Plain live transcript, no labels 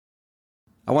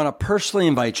I want to personally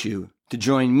invite you to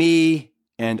join me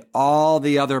and all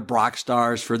the other Brock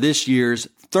stars for this year's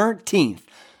 13th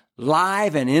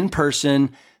live and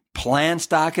in-person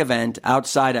Planstock event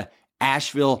outside of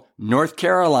Asheville, North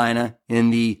Carolina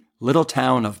in the little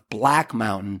town of Black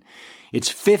Mountain.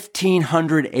 It's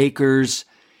 1,500 acres,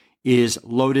 is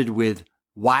loaded with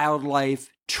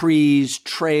wildlife, trees,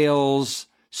 trails,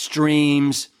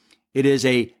 streams. It is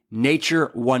a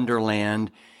nature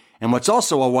wonderland. And what's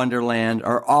also a wonderland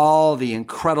are all the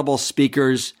incredible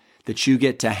speakers that you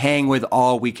get to hang with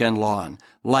all weekend long,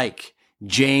 like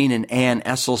Jane and Ann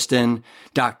Esselstyn,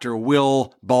 Dr.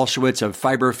 Will Bolshewitz of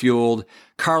Fiber Fueled,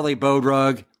 Carly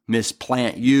Bodrug, Miss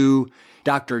Plant U,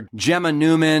 Dr. Gemma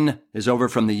Newman is over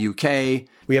from the UK.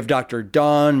 We have Dr.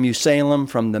 Dawn Musalem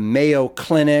from the Mayo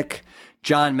Clinic,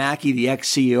 John Mackey, the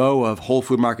ex-CEO of Whole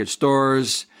Food Market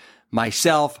Stores,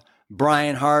 myself,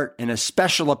 Brian Hart, and a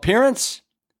special appearance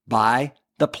by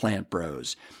the Plant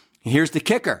Bros. Here's the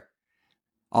kicker.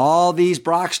 All these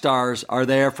Brock stars are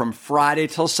there from Friday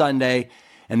till Sunday,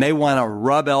 and they want to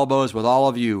rub elbows with all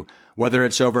of you, whether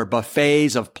it's over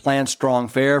buffets of Plant Strong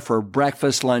fare for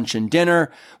breakfast, lunch, and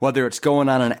dinner, whether it's going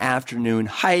on an afternoon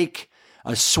hike,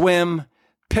 a swim,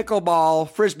 pickleball,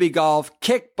 frisbee golf,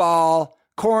 kickball,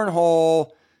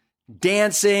 cornhole,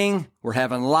 dancing. We're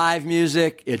having live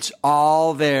music. It's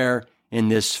all there in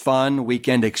this fun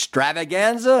weekend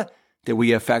extravaganza that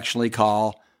we affectionately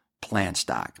call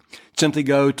Plantstock. Simply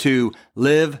go to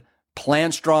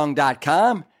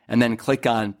liveplantstrong.com and then click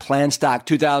on Plantstock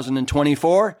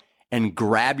 2024 and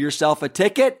grab yourself a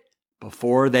ticket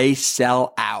before they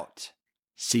sell out.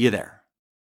 See you there.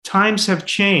 Times have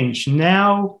changed.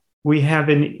 Now we have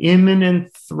an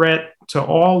imminent threat to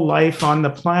all life on the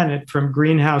planet from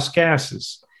greenhouse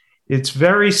gases. It's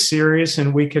very serious,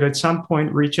 and we could at some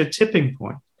point reach a tipping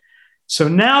point. So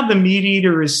now the meat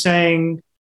eater is saying,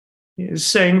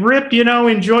 Rip,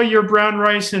 enjoy your brown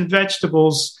rice and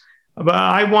vegetables, but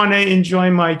I want to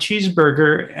enjoy my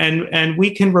cheeseburger. And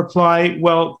we can reply,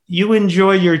 well, you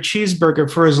enjoy your cheeseburger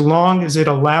for as long as it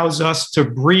allows us to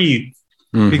breathe,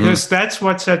 because that's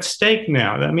what's at stake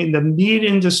now. I mean, the meat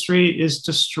industry is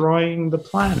destroying the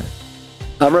planet.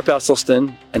 I'm Rip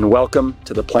Esselstyn, and welcome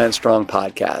to the Plant Strong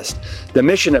podcast. The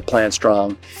mission at Plant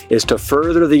Strong is to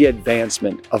further the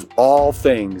advancement of all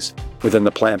things within the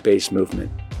plant-based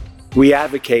movement. We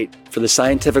advocate for the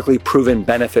scientifically proven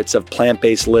benefits of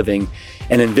plant-based living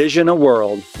and envision a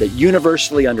world that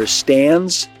universally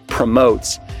understands,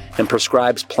 promotes, and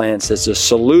prescribes plants as a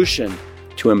solution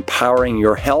to empowering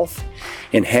your health,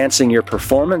 enhancing your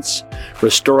performance,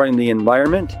 restoring the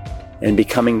environment, and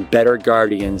becoming better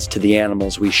guardians to the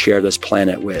animals we share this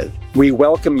planet with. We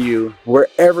welcome you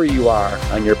wherever you are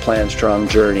on your Plant Strong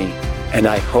journey, and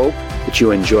I hope that you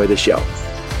enjoy the show.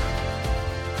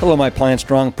 Hello, my Plant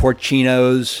Strong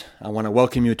Porcinos. I want to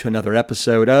welcome you to another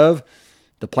episode of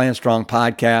the Plant Strong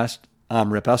podcast.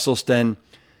 I'm Rip Esselstyn.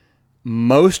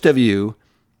 Most of you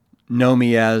know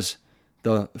me as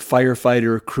the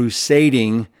firefighter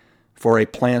crusading for a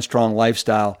Plant Strong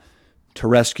lifestyle to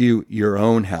rescue your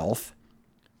own health,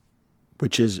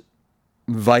 which is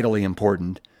vitally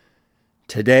important.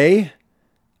 Today,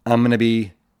 I'm going to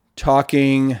be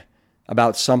talking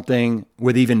about something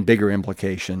with even bigger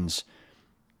implications,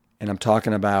 and I'm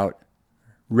talking about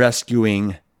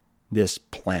rescuing this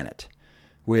planet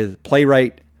with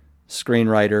playwright,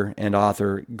 screenwriter, and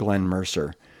author Glen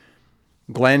Merzer.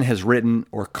 Glen has written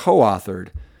or co-authored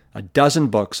a dozen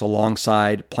books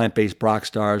alongside plant-based Brock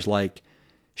stars like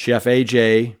Chef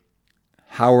AJ,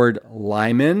 Howard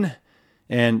Lyman,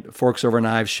 and Forks Over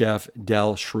Knives chef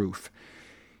Del Schroof.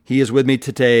 He is with me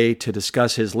today to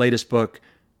discuss his latest book,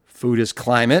 Food is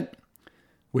Climate,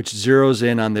 which zeroes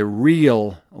in on the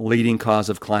real leading cause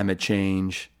of climate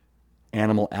change,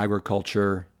 animal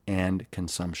agriculture and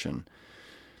consumption.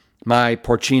 My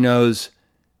porcinos,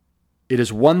 it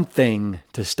is one thing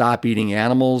to stop eating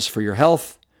animals for your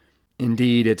health.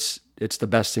 Indeed, it's the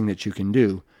best thing that you can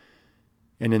do.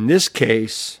 And in this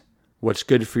case, what's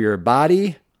good for your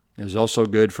body is also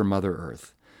good for Mother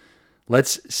Earth.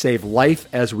 Let's save life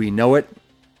as we know it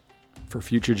for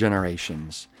future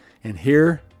generations. And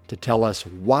here to tell us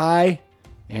why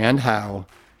and how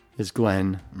is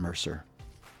Glen Merzer.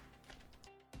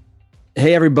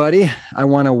 Hey, everybody. I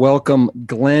want to welcome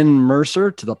Glen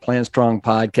Merzer to the Plant Strong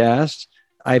podcast.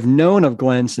 I've known of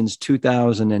Glen since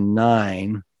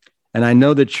 2009. And I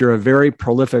know that you're a very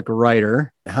prolific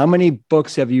writer. How many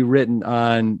books have you written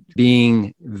on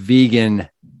being vegan?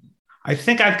 I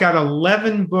think I've got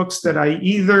 11 books that I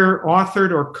either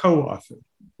authored or co-authored.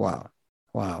 Wow.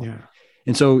 Yeah.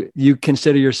 And so you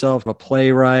consider yourself a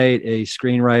playwright, a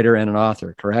screenwriter, and an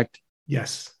author, correct?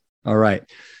 Yes. All right.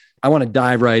 I want to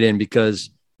dive right in because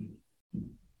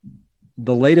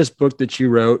the latest book that you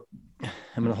wrote,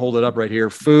 I'm going to hold it up right here.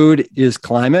 Food is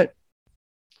Climate.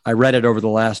 I read it over the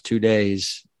last 2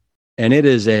 days, and it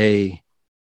is a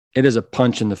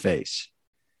punch in the face.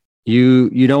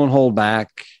 You don't hold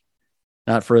back,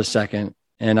 not for a second.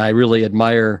 And I really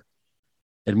admire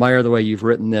the way you've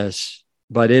written this,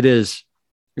 but it is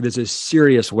a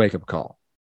serious wake-up call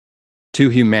to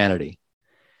humanity.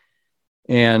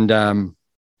 And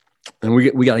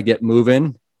we got to get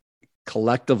moving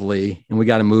collectively, and we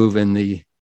got to move in the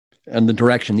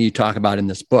direction that you talk about in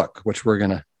this book, which we're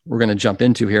gonna jump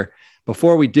into here.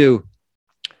 Before we do,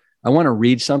 I want to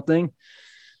read something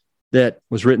that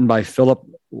was written by Philip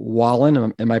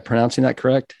Wollen. Am I pronouncing that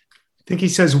correct? I think he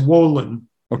says Wollen.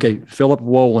 Okay, Philip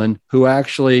Wollen, who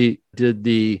actually did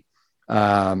the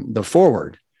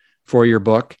foreword for your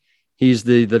book. He's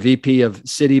the VP of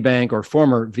Citibank, or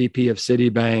former VP of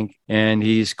Citibank, and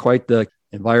he's quite the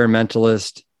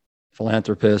environmentalist,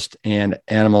 philanthropist, and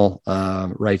animal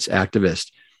rights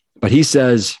activist. But he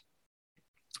says,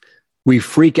 we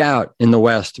freak out in the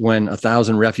West when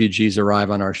 1,000 refugees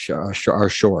arrive on our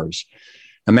shores.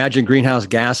 Imagine greenhouse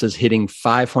gases hitting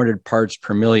 500 parts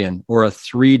per million, or a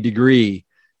 3-degree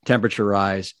temperature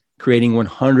rise, creating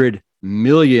 100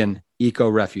 million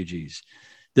eco-refugees.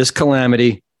 This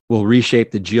calamity will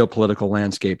reshape the geopolitical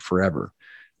landscape forever.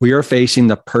 We are facing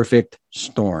the perfect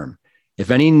storm.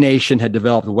 If any nation had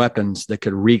developed weapons that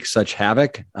could wreak such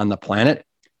havoc on the planet,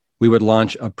 we would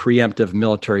launch a preemptive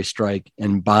military strike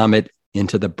and bomb it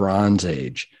into the Bronze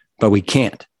Age. But we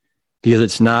can't, because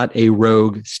it's not a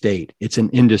rogue state. It's an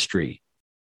industry.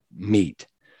 Meat.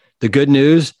 The good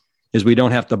news is we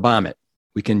don't have to bomb it.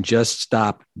 We can just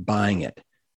stop buying it.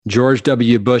 George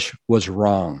W. Bush was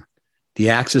wrong.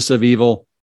 The axis of evil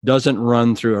doesn't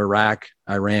run through Iraq,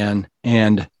 Iran,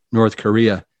 and North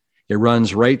Korea. It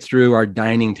runs right through our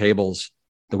dining tables.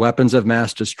 The weapons of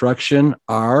mass destruction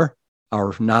are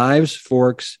our knives,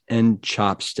 forks, and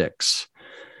chopsticks.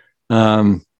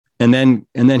 And then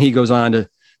he goes on to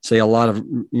say a lot of,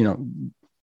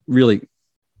 really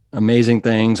amazing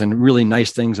things and really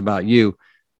nice things about you.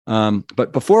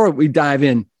 But before we dive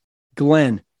in,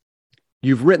 Glen,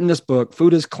 you've written this book,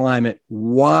 Food is Climate.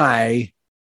 Why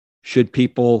should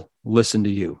people listen to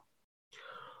you?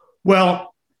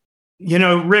 Well,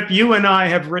 Rip, you and I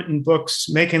have written books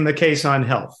making the case on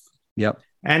health. Yep.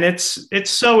 And it's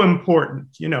so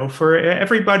important, for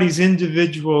everybody's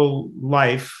individual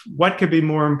life. What could be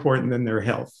more important than their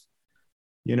health?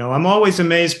 I'm always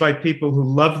amazed by people who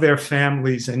love their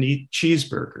families and eat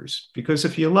cheeseburgers, because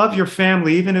if you love your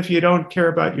family, even if you don't care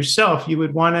about yourself, you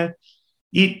would want to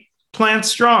eat Plant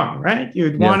Strong, right?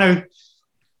 You'd want to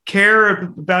care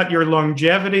about your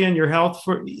longevity and your health,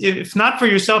 if not for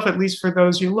yourself, at least for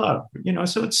those you love.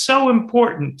 So it's so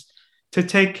important to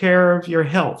take care of your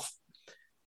health.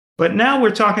 But now we're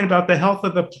talking about the health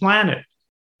of the planet.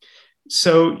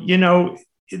 So,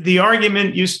 the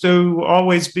argument used to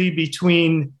always be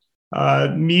between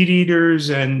meat eaters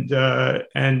and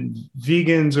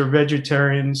vegans or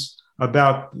vegetarians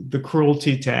about the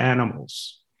cruelty to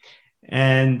animals.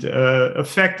 And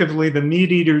effectively, the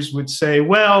meat eaters would say,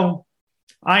 well,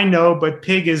 I know, but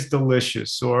pig is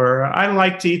delicious, or I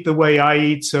like to eat the way I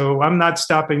eat, so I'm not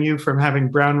stopping you from having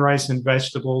brown rice and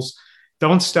vegetables.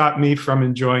 Don't stop me from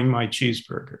enjoying my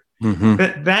cheeseburger.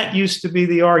 Mm-hmm. That used to be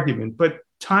the argument, but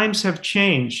times have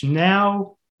changed.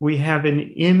 Now we have an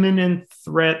imminent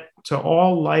threat to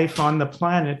all life on the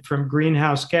planet from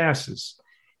greenhouse gases.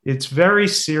 It's very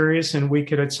serious, and we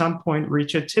could at some point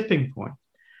reach a tipping point.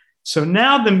 So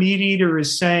now the meat eater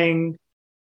is saying,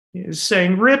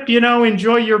 Rip,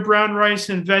 enjoy your brown rice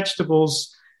and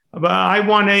vegetables, but I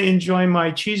want to enjoy my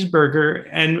cheeseburger.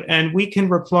 And we can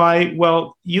reply,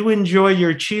 well, you enjoy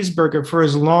your cheeseburger for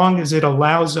as long as it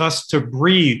allows us to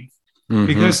breathe,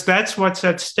 because that's what's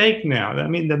at stake now. I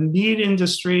mean, the meat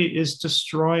industry is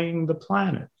destroying the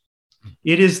planet.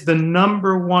 It is the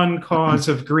number one cause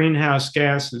of greenhouse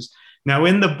gases. Now,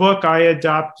 in the book, I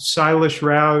adopt Silas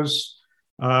Rao's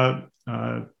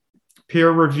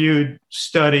peer-reviewed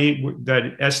study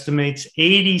that estimates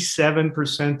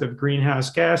 87% of greenhouse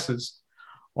gases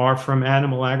are from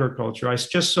animal agriculture. I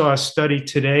just saw a study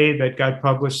today that got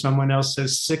published. Someone else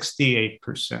says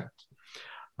 68%.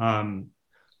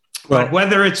 But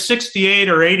whether it's 68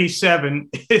 or 87,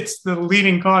 it's the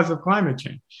leading cause of climate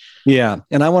change. Yeah,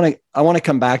 and I want to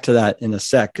come back to that in a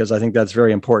sec, because I think that's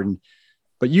very important.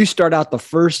 But you start out the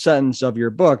first sentence of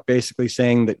your book basically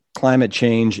saying that climate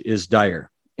change is dire.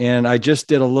 And I just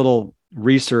did a little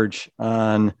research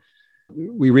on,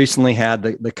 we recently had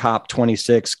the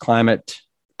COP26 climate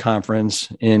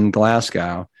conference in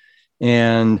Glasgow.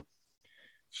 And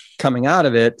coming out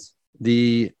of it,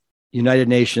 the United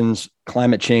Nations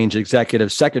Climate Change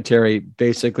Executive Secretary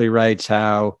basically writes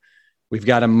how we've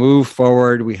got to move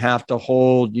forward. We have to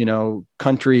hold,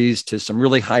 countries to some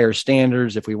really higher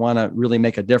standards if we want to really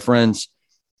make a difference.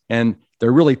 And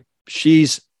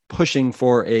she's pushing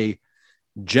for a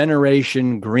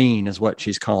generation green is what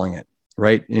she's calling it,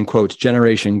 right? In quotes,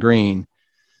 generation green.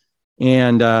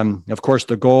 And of course,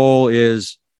 the goal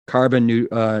is carbon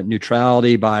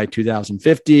neutrality by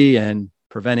 2050 and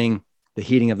preventing the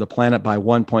heating of the planet by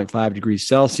 1.5 degrees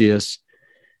Celsius.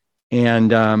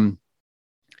 And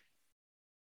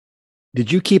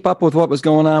did you keep up with what was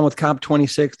going on with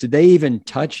COP26? Did they even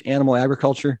touch animal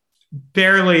agriculture?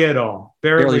 Barely at all.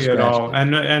 Barely at all.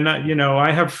 And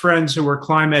I have friends who were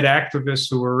climate activists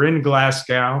who were in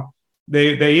Glasgow.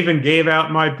 They even gave out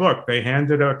my book. They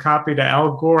handed a copy to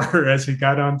Al Gore as he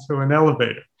got onto an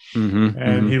elevator.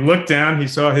 He looked down, he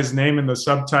saw his name in the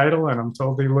subtitle, and I'm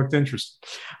told he looked interested.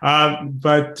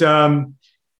 But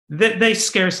they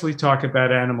scarcely talk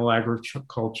about animal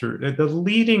agriculture. The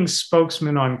leading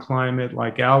spokesmen on climate,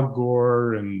 like Al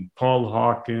Gore and Paul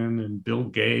Hawken and Bill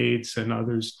Gates and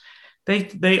others,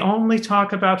 they only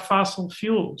talk about fossil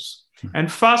fuels. And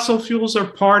fossil fuels are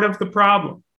part of the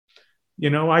problem.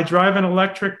 I drive an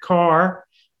electric car,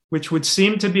 which would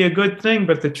seem to be a good thing.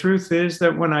 But the truth is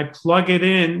that when I plug it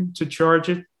in to charge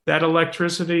it, that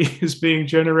electricity is being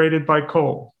generated by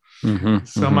coal.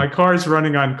 My car is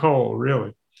running on coal,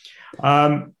 really.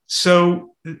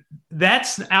 So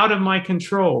that's out of my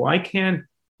control. I can't,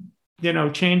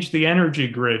 change the energy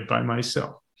grid by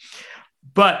myself.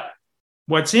 But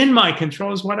what's in my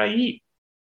control is what I eat.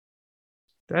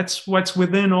 That's what's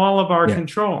within all of our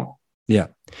control. Yeah.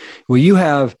 Well, you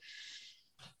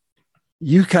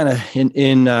kind of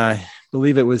in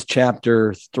believe it was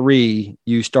chapter 3,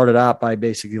 you started out by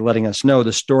basically letting us know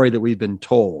the story that we've been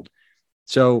told.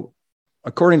 So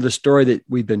according to the story that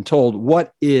we've been told,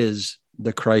 what is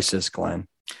the crisis, Glenn?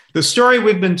 The story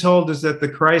we've been told is that the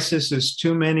crisis is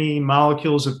too many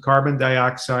molecules of carbon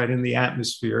dioxide in the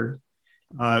atmosphere,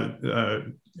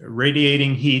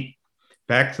 radiating heat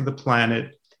back to the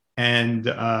planet and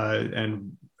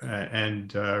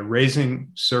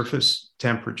raising surface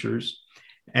temperatures,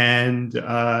 and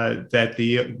that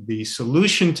the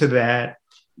solution to that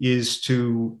is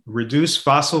to reduce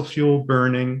fossil fuel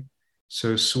burning,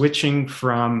 so switching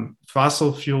from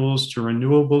fossil fuels to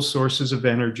renewable sources of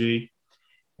energy,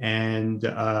 and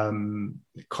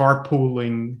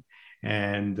carpooling,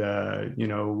 and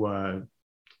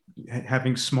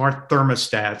having smart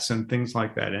thermostats and things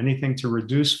like that, anything to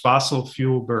reduce fossil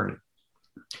fuel burning.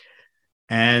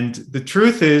 And the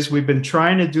truth is, we've been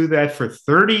trying to do that for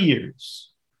 30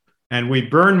 years, and we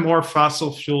burn more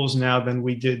fossil fuels now than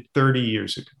we did 30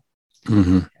 years ago.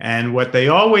 And what they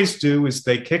always do is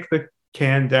they kick the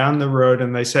can down the road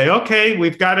and they say, okay,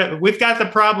 we've got the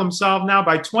problem solved now.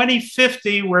 By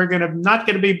 2050, we're not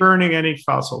going to be burning any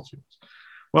fossil fuels.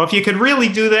 Well, if you could really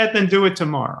do that, then do it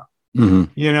tomorrow. It's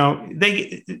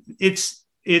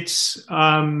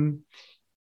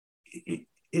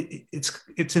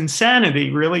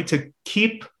insanity, really, to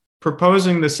keep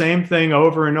proposing the same thing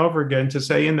over and over again, to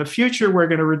say in the future we're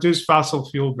going to reduce fossil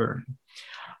fuel burning.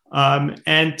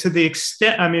 And to the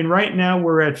extent, right now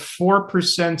we're at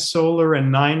 4% solar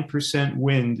and 9%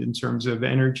 wind in terms of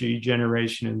energy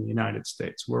generation in the United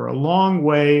States. We're a long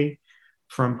way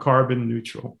from carbon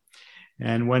neutral.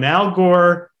 And when Al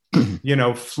Gore,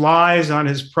 flies on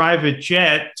his private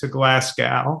jet to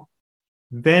Glasgow,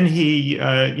 then he,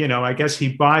 I guess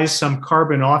he buys some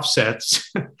carbon offsets.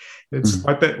 It's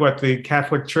what the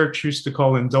Catholic Church used to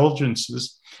call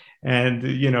indulgences. And,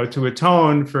 to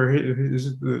atone for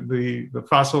the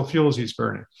fossil fuels he's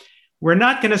burning. We're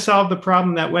not going to solve the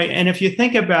problem that way. And if you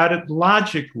think about it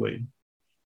logically,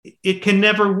 it can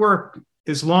never work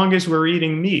as long as we're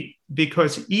eating meat,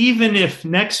 because even if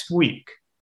next week,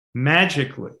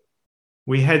 magically,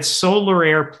 we had solar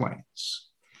airplanes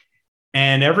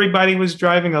and everybody was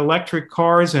driving electric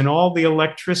cars and all the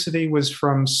electricity was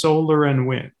from solar and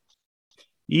wind,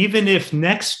 even if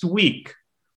next week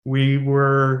we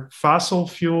were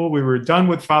done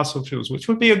with fossil fuels, which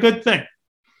would be a good thing.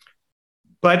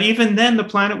 But even then, the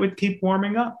planet would keep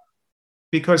warming up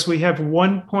because we have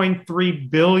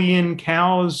 1.3 billion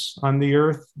cows on the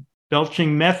earth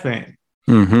belching methane,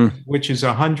 which is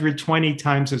 120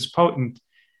 times as potent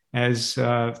as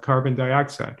carbon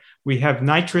dioxide. We have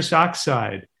nitrous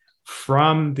oxide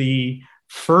from the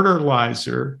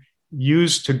fertilizer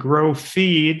used to grow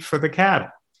feed for the cattle.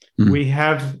 We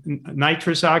have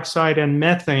nitrous oxide and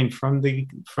methane from the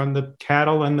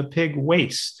cattle and the pig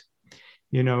waste.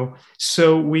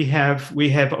 So we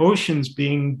have oceans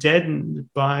being deadened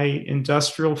by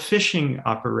industrial fishing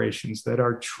operations that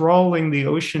are trawling the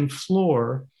ocean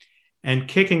floor and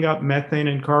kicking up methane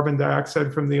and carbon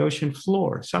dioxide from the ocean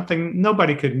floor, something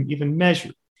nobody could even measure.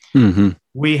 Mm-hmm.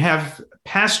 We have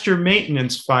pasture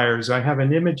maintenance fires. I have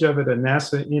an image of it, a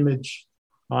NASA image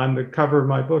on the cover of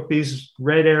my book. These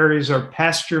red areas are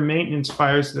pasture maintenance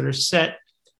fires that are set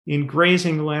in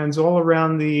grazing lands all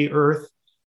around the earth,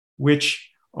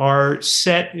 which are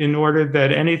set in order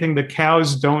that anything the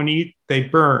cows don't eat, they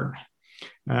burn.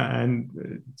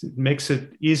 And it makes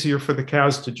it easier for the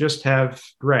cows to just have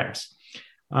grass.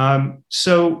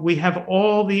 So we have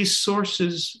all these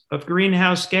sources of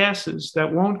greenhouse gases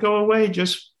that won't go away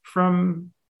just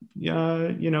from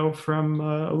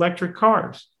electric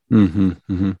cars. Mm-hmm,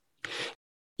 mm-hmm.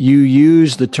 You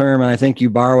use the term, and I think you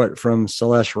borrow it from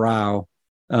Salesh Rao,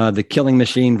 the killing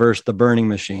machine versus the burning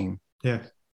machine. Yeah.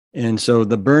 And so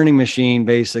the burning machine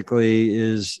basically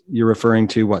is, you're referring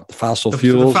to what? The fossil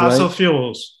fuels, the fossil right?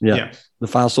 fuels. Yeah. Yes. The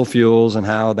fossil fuels, and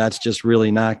how that's just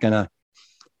really not gonna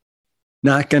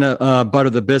butter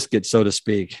the biscuit, so to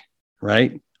speak,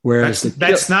 right? Whereas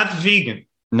that's not vegan.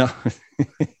 No,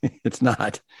 it's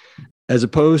not. As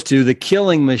opposed to the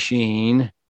killing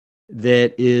machine,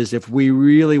 that is, if we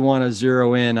really want to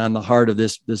zero in on the heart of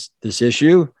this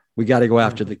issue, we got to go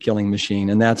after the killing machine,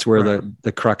 and that's where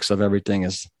the crux of everything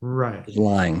is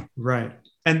lying. Right,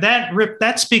 and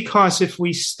that's because if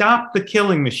we stop the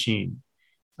killing machine,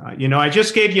 I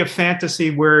just gave you a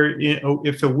fantasy where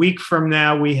if a week from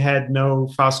now we had no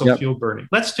fossil fuel burning.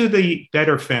 Let's do the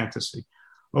better fantasy.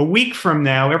 A week from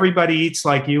now, everybody eats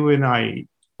like you and I eat,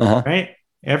 right?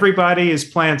 Everybody is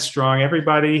plant strong.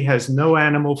 Everybody has no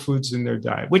animal foods in their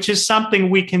diet, which is something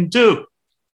we can do.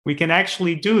 We can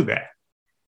actually do that.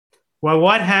 Well,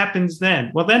 what happens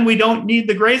then? Well, then we don't need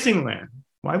the grazing land.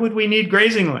 Why would we need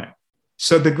grazing land?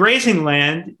 So the grazing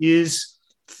land is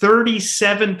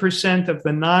 37% of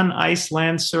the non-ice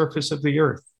land surface of the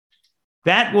earth.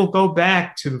 That will go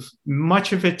back to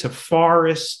much of it to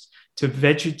forest, to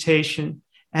vegetation,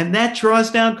 and that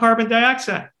draws down carbon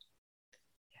dioxide.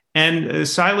 And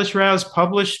Salesh Rao's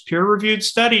published peer-reviewed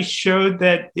study showed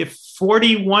that if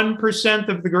 41%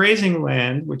 of the grazing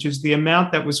land, which is the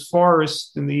amount that was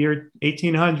forest in the year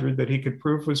 1800, that he could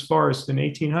prove was forest in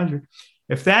 1800,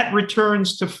 if that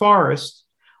returns to forest,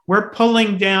 we're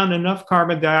pulling down enough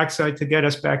carbon dioxide to get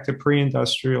us back to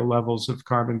pre-industrial levels of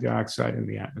carbon dioxide in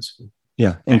the atmosphere.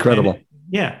 Yeah, incredible.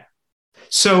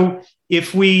 So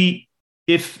if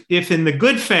in the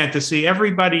good fantasy,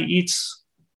 everybody eats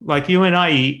like you and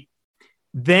I eat,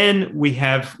 then we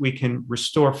can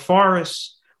restore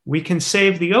forests. We can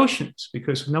save the oceans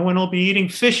because no one will be eating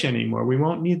fish anymore. We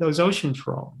won't need those ocean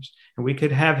trawlers. And we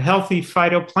could have healthy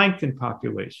phytoplankton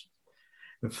populations.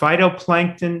 The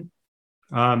phytoplankton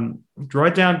draw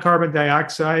down carbon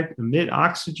dioxide, emit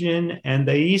oxygen, and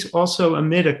they also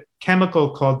emit a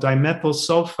chemical called dimethyl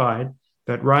sulfide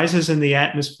that rises in the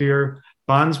atmosphere,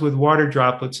 bonds with water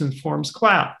droplets, and forms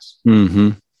clouds.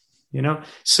 Mm-hmm.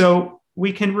 So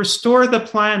we can restore the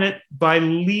planet by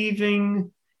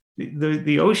leaving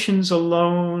the oceans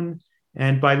alone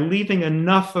and by leaving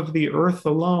enough of the earth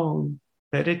alone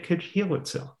that it could heal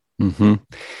itself. Mm-hmm.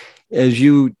 As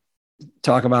you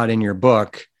talk about in your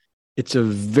book, it's a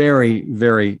very,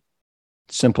 very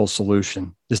simple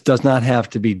solution. This does not have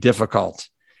to be difficult.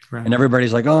 Right. And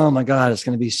everybody's like, oh my God, it's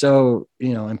going to be so,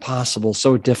 impossible,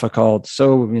 so difficult,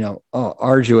 so,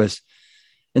 arduous.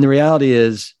 And the reality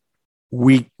is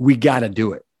we got to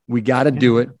do it. We got to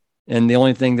do it. And the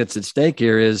only thing that's at stake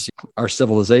here is our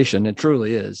civilization. It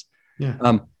truly is. Yeah.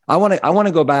 I want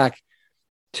to go back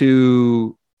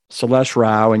to Salesh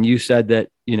Rao. And you said that,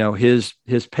 his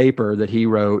paper that he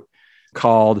wrote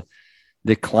called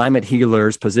The Climate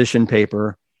Healers Position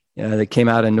Paper that came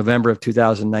out in November of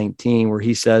 2019, where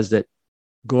he says that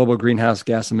global greenhouse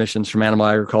gas emissions from animal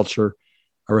agriculture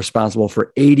are responsible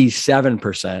for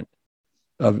 87%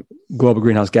 of global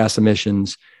greenhouse gas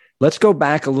emissions. Let's go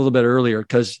back a little bit earlier,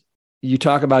 because you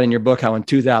talk about in your book how in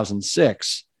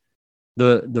 2006,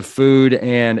 the Food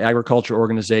and Agriculture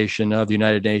Organization of the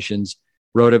United Nations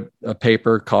wrote a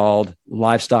paper called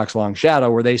Livestock's Long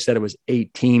Shadow, where they said it was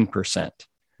 18%.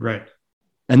 Right.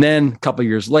 And then a couple of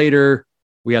years later,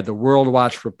 we had the World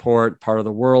Watch report, part of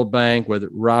the World Bank, with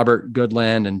Robert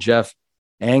Goodland and Jeff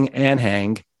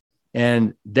Anhang.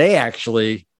 And they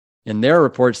actually, in their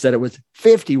report, said it was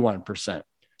 51%.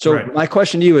 So my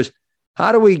question to you is,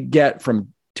 how do we get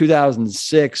from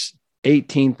 2006,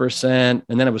 18%,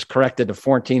 and then it was corrected to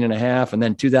 14.5%, and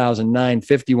then 2009,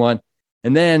 51%,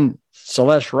 and then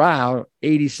Salesh Rao,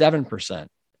 87%?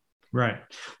 Right.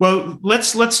 Well,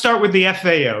 let's start with the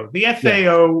FAO. The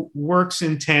FAO works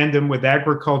in tandem with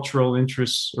agricultural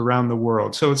interests around the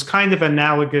world. So it's kind of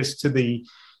analogous to the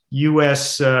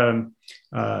U.S.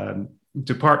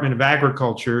 Department of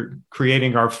Agriculture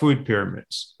creating our food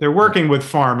pyramids. They're working with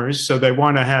farmers, so they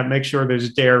want to make sure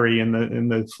there's dairy in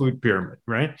the food pyramid,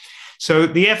 right? So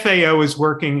the FAO is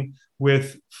working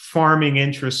with farming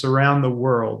interests around the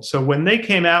world. So when they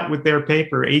came out with their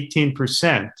paper,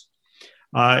 18%,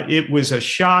 it was a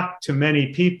shock to many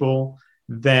people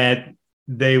that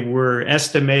they were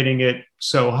estimating it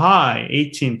so high.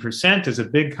 18% is a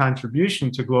big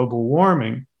contribution to global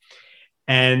warming.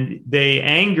 And they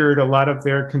angered a lot of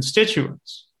their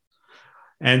constituents.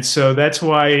 And so that's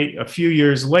why a few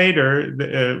years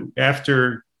later,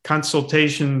 after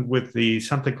consultation with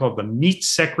something called the Meat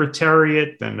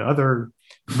Secretariat and other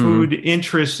food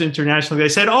interests internationally, they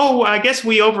said, I guess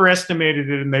we overestimated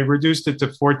it, and they reduced it to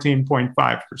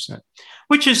 14.5%,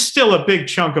 which is still a big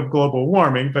chunk of global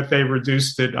warming, but they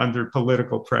reduced it under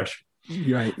political pressure.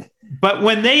 Right. But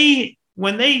when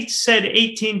they said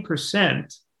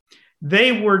 18%,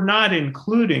 they were not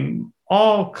including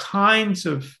all kinds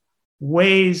of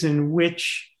ways in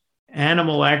which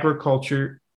animal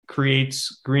agriculture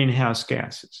creates greenhouse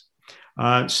gases.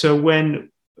 So when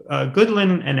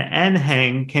Glen and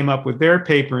Anhang came up with their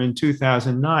paper in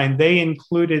 2009, they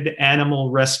included animal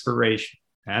respiration.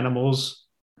 Animals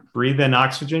breathe in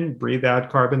oxygen, breathe out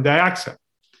carbon dioxide.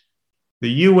 The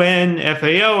UN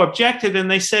FAO objected, and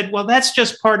they said, well, that's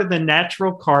just part of the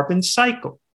natural carbon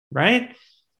cycle, right?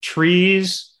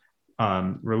 Trees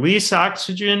release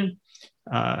oxygen,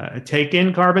 take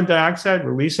in carbon dioxide,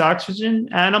 release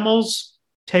oxygen. Animals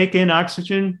take in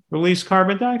oxygen, release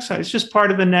carbon dioxide. It's just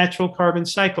part of the natural carbon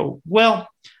cycle. Well,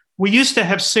 we used to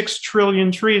have 6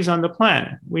 trillion trees on the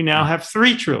planet. We now have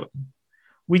 3 trillion.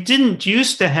 We didn't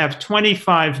used to have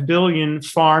 25 billion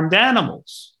farmed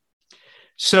animals.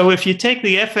 So if you take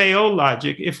the FAO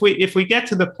logic, if we get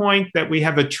to the point that we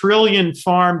have 1 trillion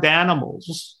farmed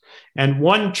animals and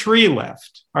 1 tree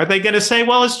left, are they going to say,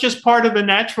 well, it's just part of the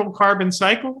natural carbon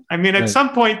cycle? I mean, at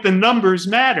some point, the numbers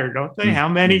matter, don't they? How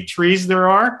many trees there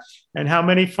are and how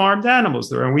many farmed animals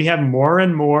there are. And we have more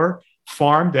and more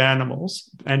farmed animals,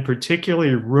 and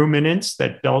particularly ruminants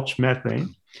that belch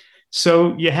methane.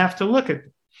 So you have to look at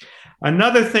it.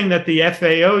 Another thing that the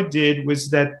FAO did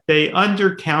was that they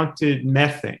undercounted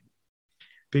methane,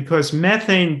 because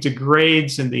methane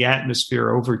degrades in the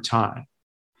atmosphere over time.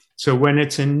 So when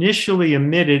it's initially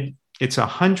emitted, it's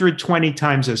 120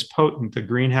 times as potent a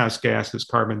greenhouse gas as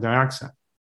carbon dioxide.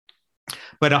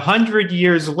 But 100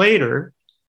 years later,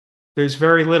 there's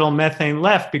very little methane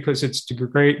left because it's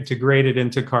degraded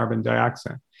into carbon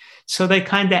dioxide. So they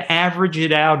kind of average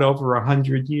it out over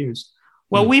 100 years.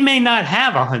 Well, we may not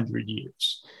have 100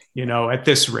 years, at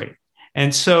this rate.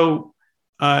 And so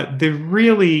the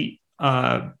really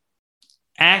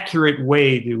accurate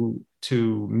way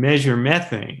to measure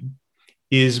methane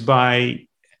is by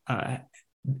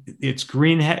its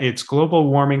global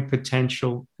warming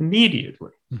potential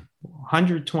immediately,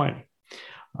 120.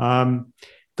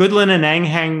 Glen and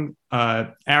Anhang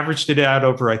averaged it out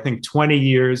over, I think, 20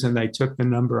 years, and they took the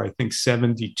number, I think,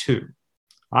 72.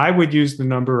 I would use the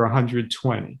number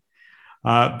 120.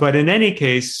 But in any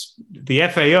case, the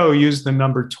FAO used the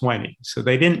number 20. So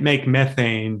they didn't make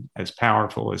methane as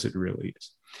powerful as it really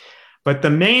is. But the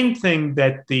main thing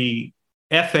that the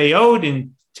FAO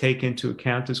didn't take into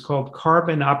account is called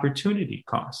carbon opportunity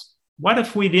cost. What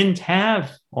if we didn't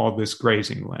have all this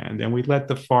grazing land and we let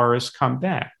the forest come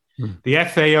back? The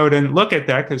FAO didn't look at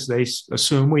that because they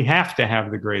assume we have to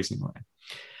have the grazing land.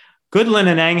 Glen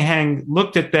and Anhang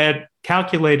looked at that,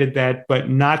 calculated that, but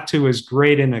not to as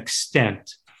great an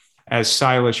extent as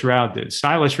Silas Rao did.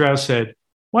 Silas Rao said,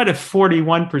 what if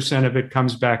 41% of it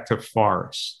comes back to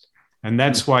forest? And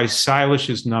that's why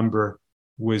Silas's number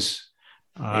was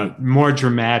more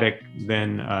dramatic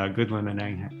than Glen and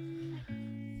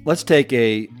Anhang. Let's take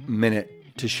a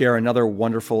minute to share another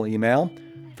wonderful email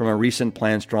from a recent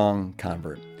Plan Strong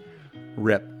convert.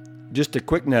 Rip, just a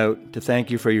quick note to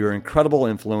thank you for your incredible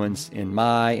influence in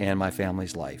my and my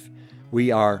family's life.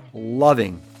 We are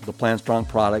loving the Plan Strong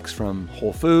products from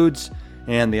Whole Foods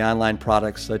and the online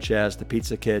products such as the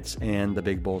pizza kits and the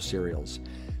Big Bowl cereals.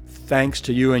 Thanks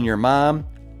to you and your mom,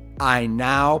 I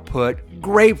now put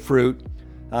grapefruit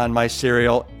on my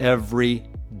cereal every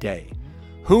day.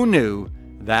 Who knew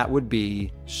that would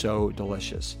be so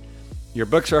delicious? Your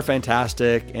books are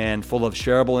fantastic and full of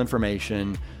shareable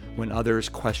information when others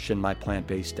question my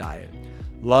plant-based diet.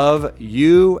 Love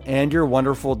you and your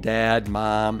wonderful dad,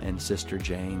 mom, and sister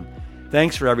Jane.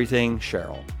 Thanks for everything,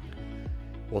 Cheryl.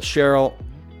 Well, Cheryl,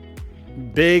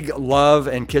 big love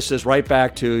and kisses right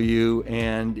back to you.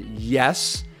 And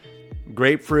yes,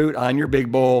 grapefruit on your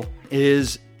big bowl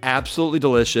is absolutely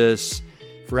delicious.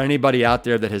 For anybody out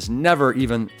there that has never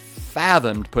even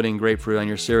fathomed putting grapefruit on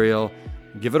your cereal,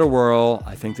 give it a whirl.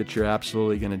 I think that you're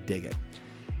absolutely going to dig it.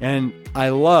 And I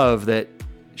love that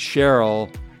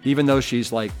Cheryl, even though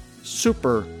she's like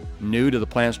super new to the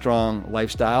Plant Strong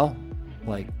lifestyle,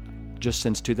 like just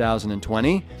since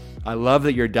 2020, I love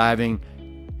that you're diving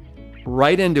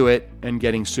right into it and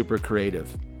getting super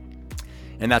creative.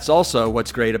 And that's also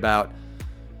what's great about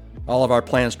all of our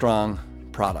Plant Strong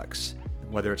products.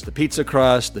 Whether it's the pizza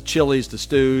crust, the chilies, the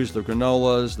stews, the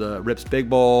granolas, the Rips Big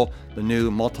Bowl, the new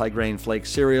multigrain flake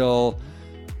cereal,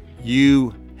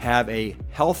 you have a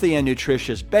healthy and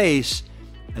nutritious base,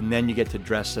 and then you get to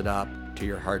dress it up to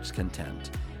your heart's content.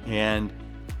 And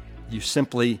you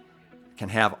simply can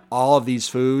have all of these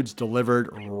foods delivered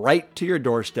right to your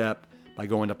doorstep by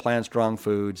going to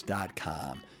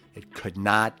plantstrongfoods.com. It could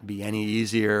not be any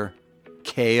easier.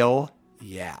 Kale,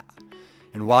 yeah.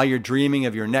 And while you're dreaming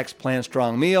of your next Plant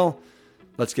Strong meal,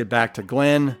 let's get back to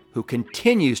Glen, who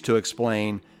continues to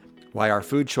explain why our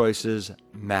food choices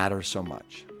matter so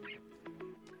much.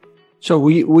 So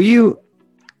will you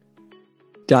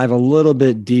dive a little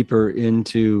bit deeper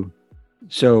into,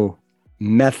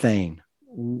 methane?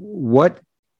 What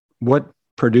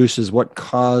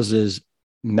causes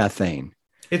methane?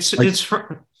 It's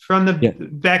from the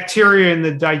bacteria in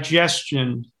the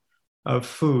digestion of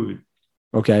food.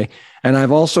 Okay. And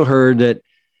I've also heard that,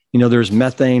 there's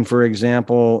methane, for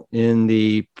example, in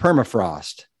the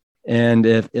permafrost. And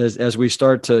as we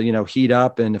start to, heat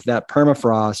up, and if that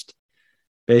permafrost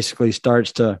basically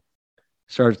starts to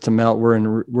melt, we're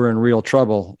in real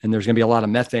trouble. And there's going to be a lot of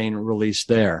methane released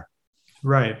there.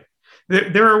 Right.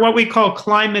 There are what we call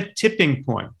climate tipping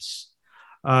points,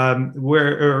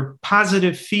 where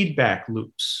positive feedback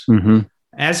loops. Mm-hmm.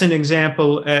 As an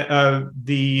example, as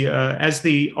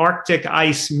the Arctic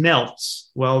ice melts,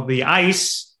 the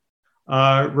ice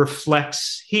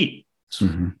reflects heat.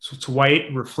 Mm-hmm. So it's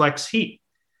white, reflects heat.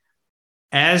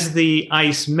 As the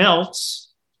ice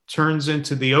melts, turns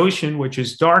into the ocean, which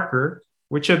is darker,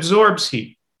 which absorbs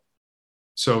heat.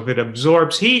 So if it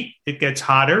absorbs heat, it gets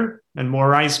hotter and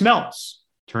more ice melts,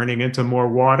 turning into more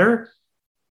water,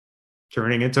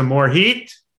 turning into more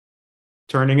heat,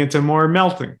 turning into more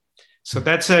melting. So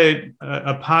that's a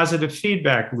positive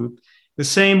feedback loop. The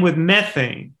same with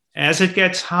methane. As it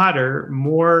gets hotter,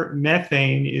 more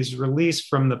methane is released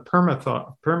from the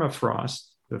permafrost.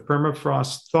 The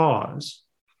permafrost thaws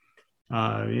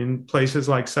in places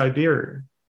like Siberia.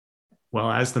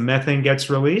 Well, as the methane gets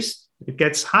released, it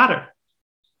gets hotter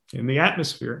in the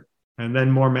atmosphere, and then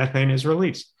more methane is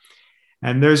released.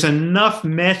 And there's enough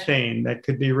methane that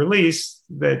could be released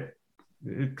that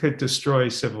it could destroy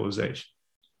civilization.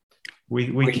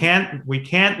 We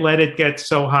can't let it get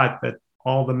so hot that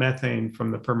all the methane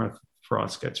from the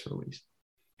permafrost gets released.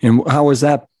 And how is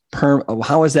that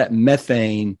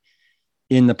methane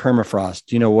in the permafrost?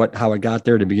 Do you know how it got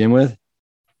there to begin with?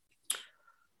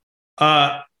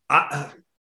 I'm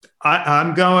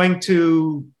going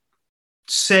to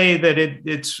say that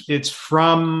it's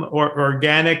from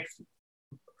organic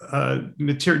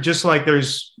material, just like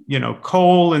there's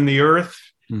coal in the earth.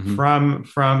 Mm-hmm.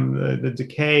 from the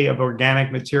decay of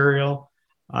organic material.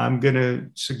 I'm going to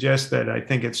suggest that I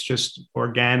think it's just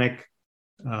organic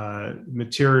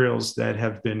materials that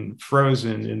have been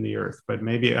frozen in the earth, but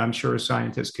maybe I'm sure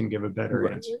scientists can give a better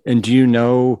answer. And do you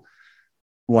know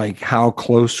how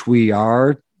close we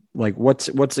are? What's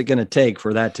it going to take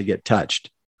for that to get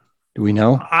touched? Do we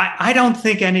know? I don't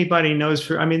think anybody knows.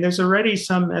 There's already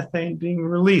some methane being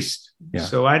released. Yeah.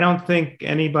 So I don't think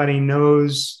anybody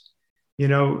knows.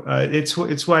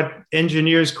 It's what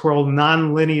engineers call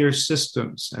nonlinear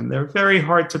systems, and they're very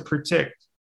hard to predict.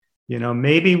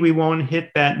 Maybe we won't hit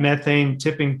that methane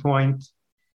tipping point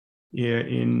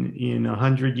in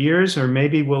 100 years, or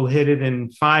maybe we'll hit it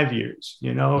in 5 years.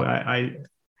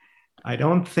 I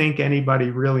don't think anybody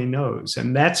really knows.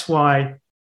 And that's why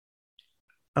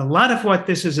a lot of what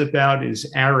this is about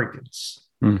is arrogance.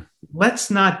 Mm.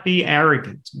 Let's not be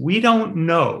arrogant. We don't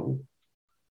know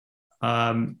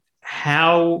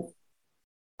how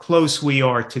close we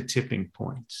are to tipping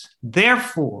points.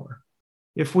 Therefore,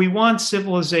 if we want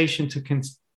civilization to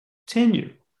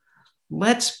continue,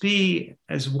 let's be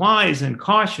as wise and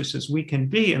cautious as we can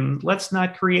be, and let's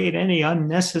not create any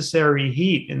unnecessary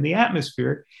heat in the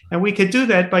atmosphere. And we could do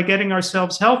that by getting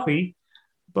ourselves healthy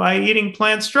by eating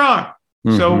Plant Strong.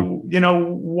 Mm-hmm. So,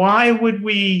 why would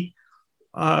we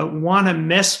want to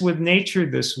mess with nature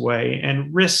this way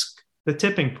and risk the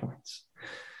tipping points?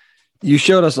 You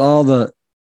showed us all the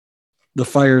the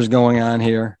fires going on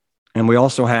here, and we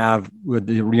also have with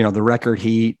the record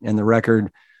heat and the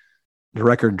record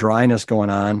dryness going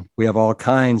on, we have all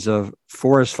kinds of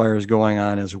forest fires going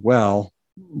on as well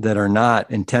that are not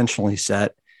intentionally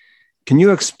set. Can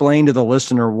you explain to the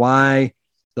listener why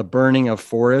the burning of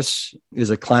forests is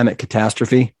a climate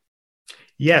catastrophe?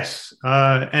 Yes.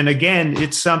 And again,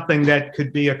 it's something that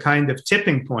could be a kind of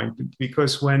tipping point,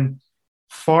 because when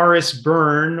forests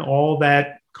burn, all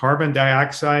that carbon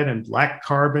dioxide and black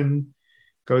carbon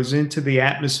goes into the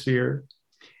atmosphere,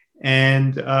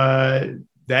 and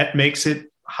that makes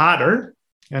it hotter.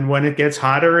 And when it gets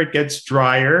hotter, it gets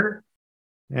drier,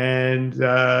 and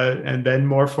then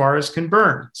more forests can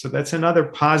burn. So that's another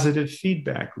positive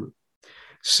feedback loop.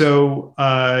 So,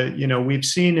 we've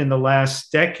seen in the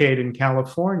last decade in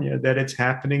California that it's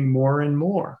happening more and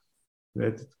more,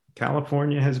 that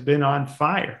California has been on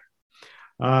fire.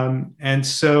 And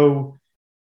so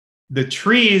the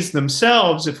trees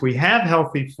themselves, if we have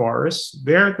healthy forests,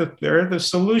 they're the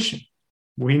solution.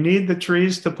 We need the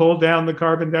trees to pull down the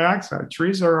carbon dioxide.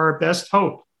 Trees are our best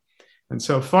hope. And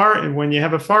so when you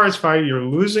have a forest fire, you're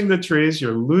losing the trees,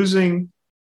 you're losing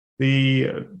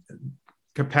the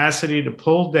capacity to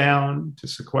pull down, to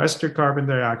sequester carbon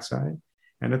dioxide.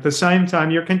 And at the same time,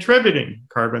 you're contributing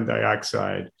carbon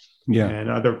dioxide and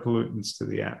other pollutants to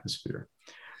the atmosphere.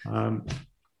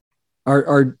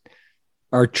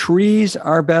 Are trees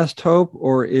our best hope,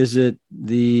 or is it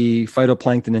the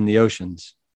phytoplankton in the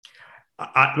oceans?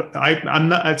 I'm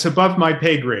not. It's above my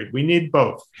pay grade. We need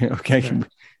both. Okay, yeah.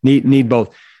 Need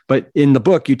both. But in the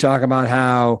book, you talk about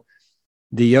how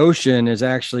the ocean is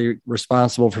actually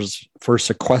responsible for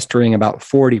sequestering about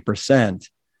 40%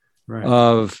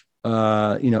 of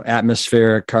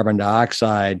atmospheric carbon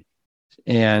dioxide,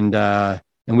 and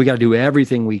we got to do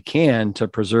everything we can to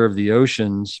preserve the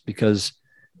oceans, because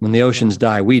when the oceans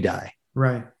die, we die.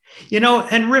 Right.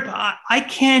 And Rip, I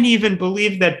can't even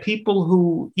believe that people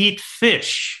who eat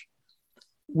fish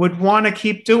would want to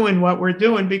keep doing what we're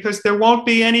doing, because there won't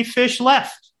be any fish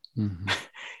left. Mm-hmm.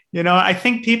 I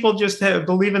think people just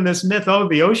believe in this myth,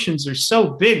 the oceans are so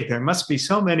big, there must be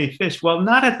so many fish. Well,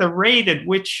 not at the rate at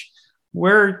which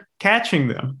we're catching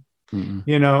them.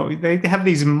 Mm-hmm. They have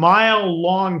these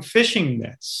mile-long fishing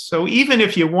nets. So even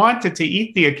if you wanted to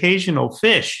eat the occasional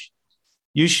fish,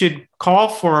 you should call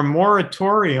for a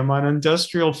moratorium on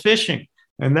industrial fishing.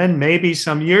 And then maybe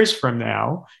some years from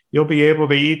now, you'll be able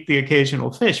to eat the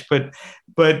occasional fish.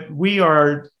 But we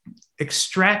are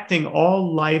extracting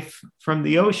all life from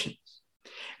the oceans.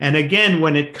 And again,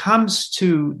 when it comes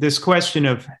to this question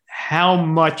of how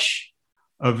much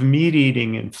of meat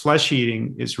eating and flesh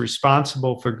eating is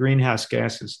responsible for greenhouse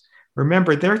gases,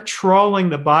 remember, they're trawling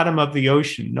the bottom of the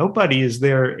ocean. Nobody is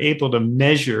there able to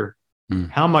measure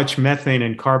how much methane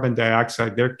and carbon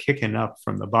dioxide they're kicking up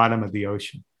from the bottom of the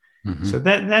ocean. Mm-hmm. So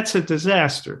that's a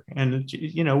disaster. And,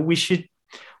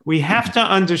 we have to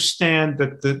understand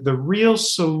that the real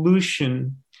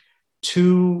solution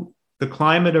to the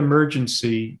climate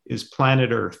emergency is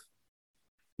planet Earth.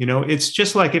 It's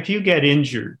just like if you get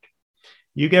injured,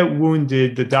 you get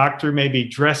wounded, the doctor maybe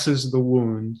dresses the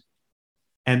wound.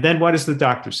 And then what does the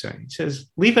doctor say? He says,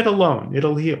 leave it alone,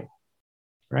 it'll heal.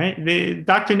 Right? The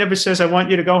doctor never says, I want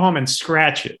you to go home and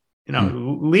scratch it.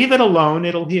 Leave it alone,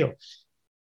 it'll heal.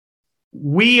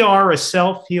 We are a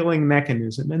self-healing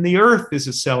mechanism, and the earth is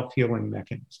a self-healing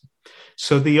mechanism.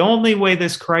 So the only way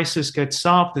this crisis gets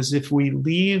solved is if we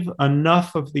leave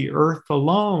enough of the earth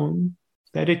alone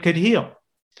that it could heal.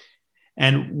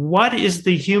 And what is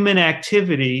the human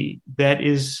activity that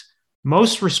is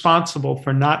most responsible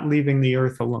for not leaving the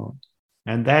earth alone?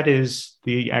 And that is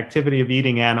the activity of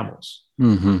eating animals.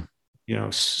 Mm-hmm.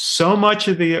 So much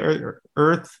of the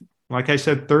earth, like I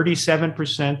said,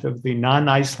 37% of the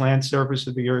non-ice land surface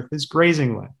of the earth is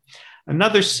grazing land.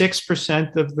 Another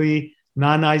 6% of the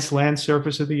non-ice land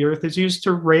surface of the earth is used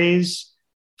to raise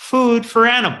food for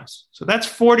animals. So that's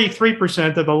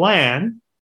 43% of the land.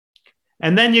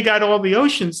 And then you got all the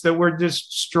oceans that we're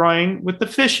destroying with the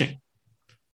fishing.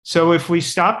 So if we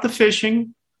stop the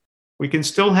fishing, we can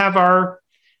still have our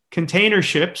container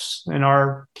ships and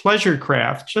our pleasure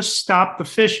craft, just stop the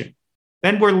fishing.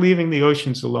 Then we're leaving the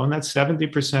oceans alone. That's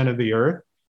 70% of the earth.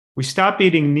 We stop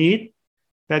eating meat.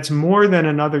 That's more than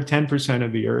another 10%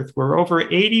 of the earth. We're over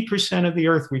 80% of the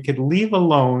earth we could leave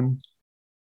alone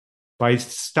by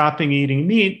stopping eating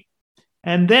meat.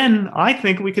 And then I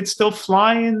think we could still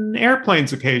fly in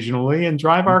airplanes occasionally and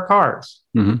drive our cars,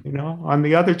 on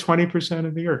the other 20%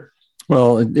 of the earth.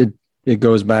 Well, it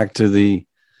goes back to the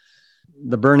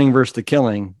burning versus the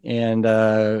killing, and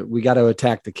we got to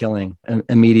attack the killing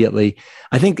immediately.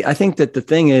 I think that the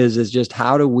thing is just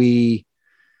how do we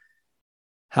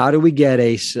how do we get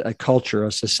a culture,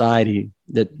 a society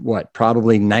that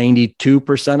probably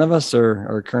 92% of us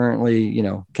are currently,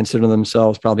 consider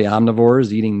themselves probably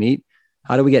omnivores eating meat.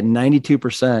 How do we get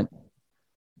 92%,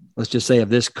 let's just say, of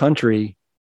this country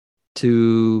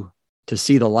to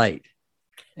see the light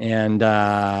and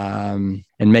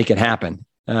make it happen?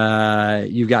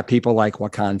 You've got people like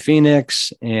Joaquin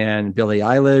Phoenix and Billie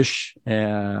Eilish,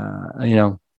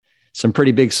 some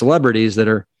pretty big celebrities that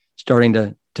are starting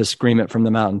to scream it from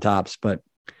the mountaintops, but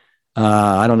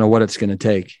I don't know what it's going to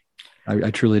take.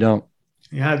 I truly don't.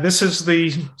 Yeah, this is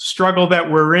the struggle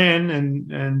that we're in,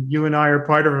 and you and I are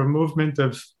part of a movement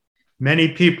of many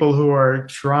people who are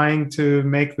trying to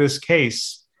make this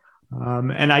case.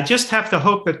 And I just have to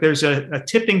hope that there's a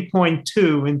tipping point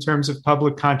too in terms of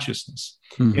public consciousness.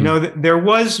 Mm-hmm. There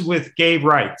was with gay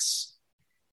rights.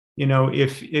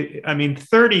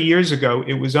 30 years ago,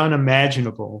 it was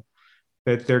unimaginable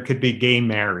that there could be gay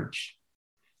marriage.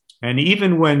 And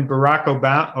even when Barack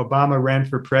Obama ran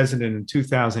for president in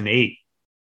 2008,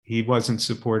 he wasn't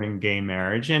supporting gay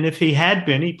marriage. And if he had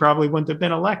been, he probably wouldn't have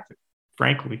been elected,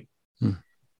 frankly.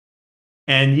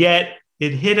 And yet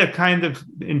it hit a kind of,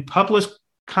 in public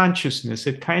consciousness,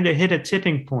 it kind of hit a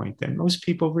tipping point. And most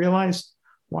people realized,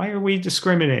 why are we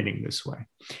discriminating this way?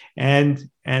 And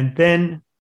then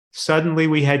suddenly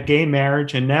we had gay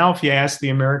marriage. And now if you ask the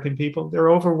American people, they're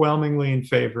overwhelmingly in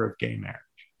favor of gay marriage.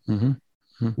 Mm-hmm.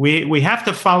 Mm-hmm. We have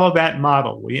to follow that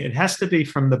model. It has to be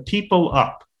from the people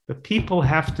up. The people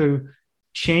have to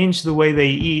change the way they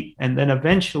eat, and then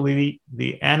eventually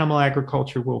the animal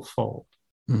agriculture will fold.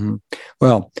 Mm-hmm.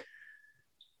 Well,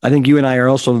 I think you and I are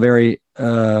also very,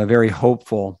 very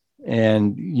hopeful.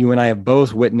 And you and I have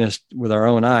both witnessed with our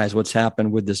own eyes what's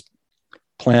happened with this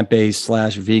plant-based /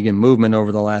 vegan movement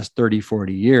over the last 30,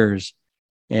 40 years.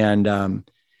 And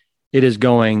it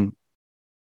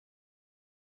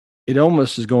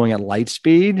almost is going at light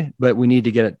speed, but we need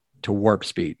to get it to warp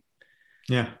speed.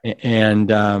 Yeah. And,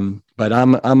 but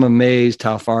I'm amazed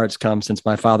how far it's come since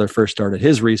my father first started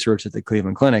his research at the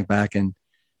Cleveland Clinic back in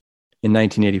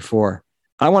 1984.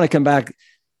 I want to come back.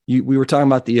 We were talking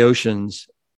about the oceans.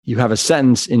 You have a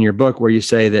sentence in your book where you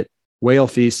say that whale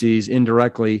feces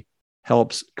indirectly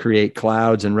helps create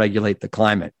clouds and regulate the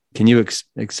climate. Can you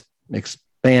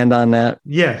expand on that?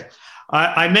 Yeah.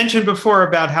 I mentioned before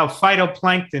about how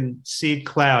phytoplankton seed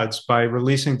clouds by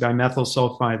releasing dimethyl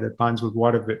sulfide that bonds with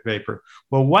water vapor.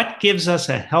 Well, what gives us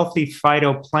a healthy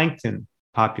phytoplankton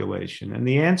population? And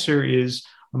the answer is,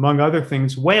 among other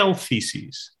things, whale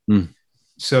feces. Mm.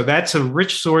 So that's a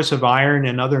rich source of iron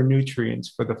and other nutrients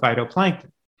for the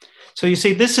phytoplankton. So you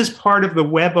see, this is part of the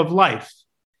web of life.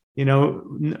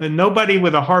 Nobody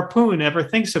with a harpoon ever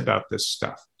thinks about this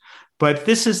stuff. But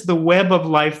this is the web of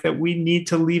life that we need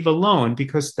to leave alone,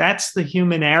 because that's the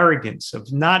human arrogance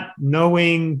of not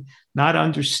knowing, not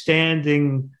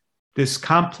understanding this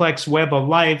complex web of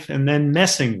life and then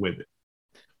messing with it.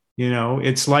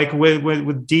 It's like with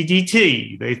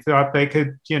DDT. They thought they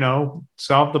could,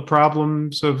 solve the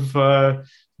problems of,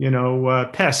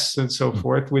 pests and so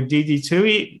forth with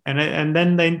DDT, and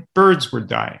then birds were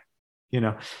dying.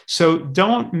 So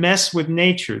don't mess with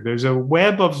nature. There's a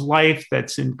web of life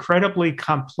that's incredibly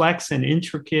complex and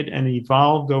intricate and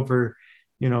evolved over,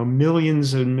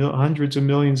 millions and hundreds of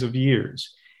millions of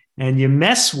years. And you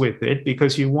mess with it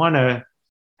because you want to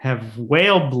have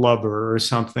whale blubber or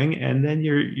something. And then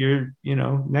you're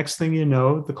next thing you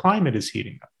know, the climate is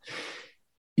heating up.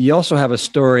 You also have a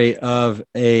story of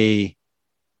an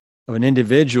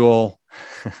individual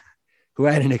who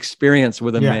had an experience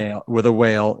with a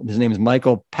whale. His name is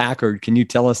Michael Packard. Can you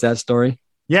tell us that story?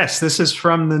 Yes, this is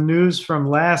from the news from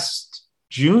last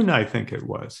June, I think it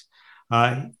was.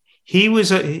 He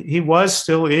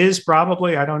still is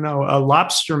probably, I don't know, a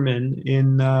lobsterman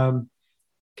in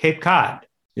Cape Cod.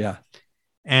 Yeah.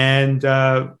 And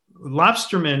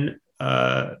lobstermen,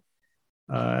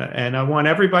 and I want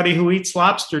everybody who eats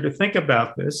lobster to think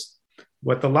about this.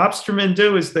 What the lobstermen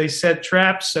do is they set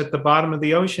traps at the bottom of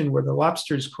the ocean where the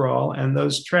lobsters crawl, and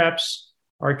those traps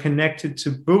are connected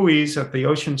to buoys at the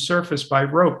ocean surface by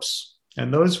ropes.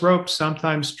 And those ropes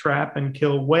sometimes trap and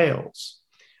kill whales.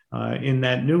 In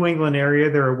that New England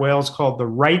area, there are whales called the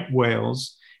right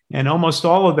whales, and almost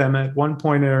all of them at one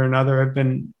point or another have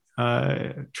been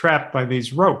trapped by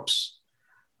these ropes.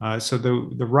 So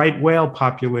the right whale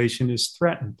population is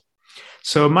threatened.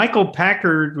 So Michael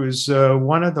Packard was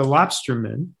one of the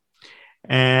lobstermen,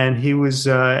 and he was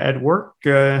at work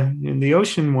in the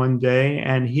ocean one day,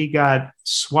 and he got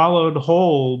swallowed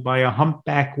whole by a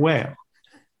humpback whale.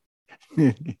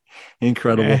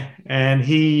 Incredible. And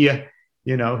he,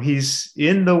 he's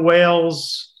in the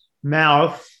whale's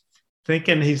mouth,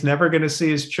 thinking he's never going to see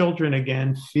his children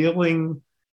again, feeling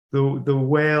the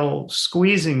whale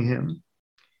squeezing him.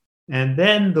 And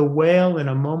then the whale, in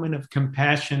a moment of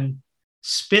compassion,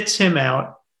 spits him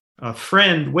out. A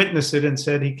friend witnessed it and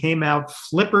said he came out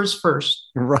flippers first.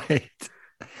 Right.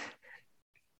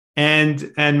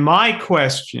 And my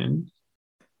question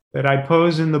that I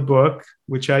pose in the book,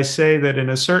 which I say that in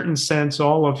a certain sense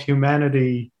all of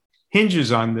humanity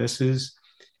hinges on this, is,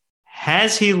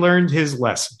 has he learned his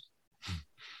lesson?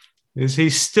 Is he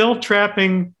still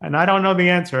trapping? And I don't know the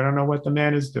answer. I don't know what the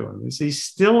man is doing. Is he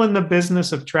still in the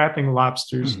business of trapping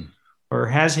lobsters, or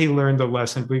has he learned the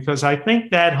lesson? Because I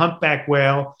think that humpback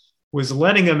whale was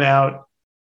letting him out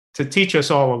to teach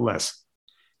us all a lesson.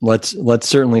 Let's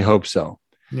certainly hope so.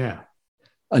 Yeah.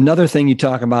 Another thing you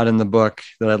talk about in the book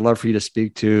that I'd love for you to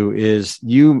speak to is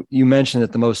you mentioned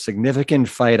that the most significant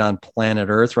fight on planet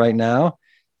Earth right now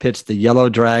pits the yellow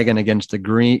dragon against the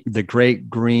great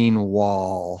green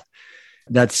wall.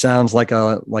 That sounds like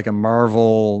a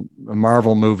Marvel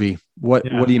movie. What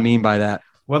do you mean by that?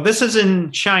 Well, this is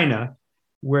in China,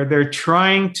 where they're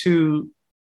trying to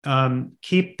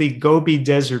keep the Gobi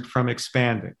Desert from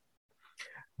expanding.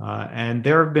 And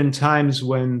there have been times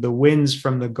when the winds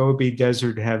from the Gobi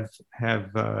Desert have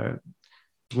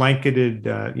blanketed,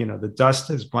 the dust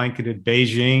has blanketed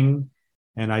Beijing,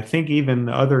 and I think even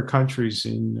other countries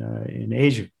in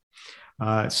Asia.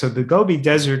 So the Gobi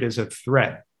Desert is a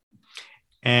threat.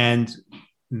 And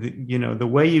the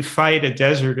way you fight a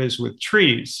desert is with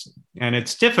trees. And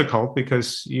it's difficult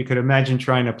because you could imagine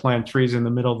trying to plant trees in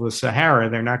the middle of the Sahara.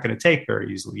 They're not going to take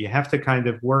very easily. You have to kind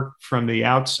of work from the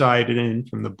outside in,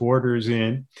 from the borders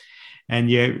in. And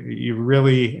you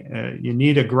really you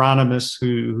need agronomists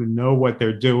who know what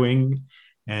they're doing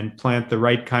and plant the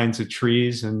right kinds of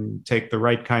trees and take the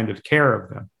right kind of care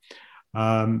of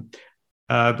them.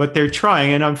 But they're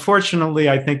trying. And unfortunately,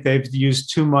 I think they've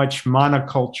used too much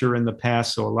monoculture in the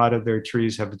past, so a lot of their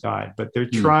trees have died. But they're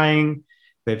trying.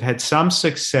 They've had some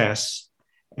success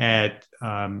at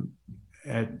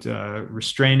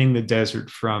restraining the desert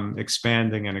from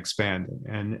expanding. And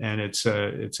it's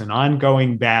an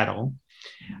ongoing battle.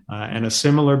 And a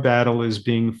similar battle is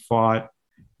being fought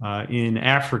in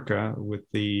Africa with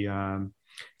the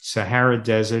Sahara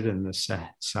Desert and the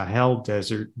Sahel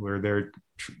Desert, where they're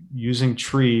using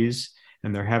trees,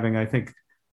 and they're having, I think,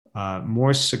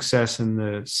 more success in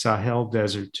the Sahel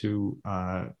Desert to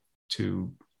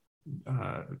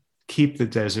keep the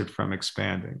desert from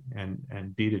expanding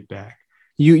and beat it back.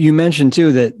 You mentioned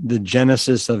too that the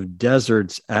genesis of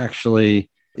deserts actually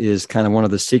is kind of one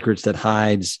of the secrets that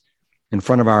hides in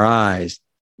front of our eyes.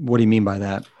 What do you mean by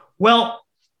that? Well,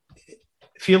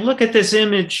 if you look at this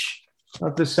image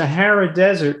of the Sahara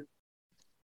Desert,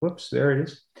 whoops, there it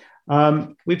is.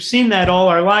 We've seen that all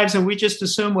our lives, and we just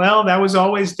assume, well, that was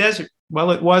always desert.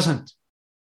 Well, it wasn't.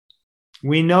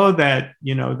 We know that,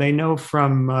 they know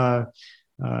from,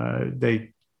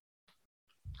 they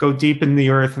go deep in the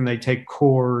earth and they take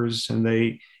cores and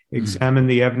they examine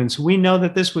the evidence. We know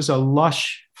that this was a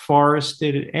lush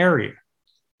forested area.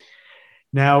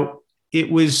 Now, it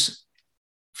was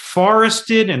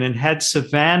forested and it had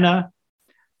savanna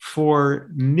for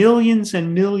millions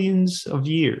and millions of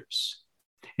years.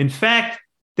 In fact,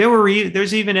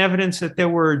 there's even evidence that there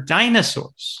were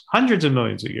dinosaurs hundreds of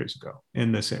millions of years ago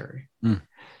in this area.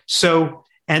 So,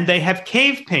 and they have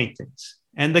cave paintings,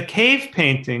 and the cave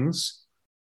paintings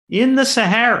in the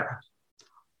Sahara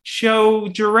show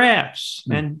giraffes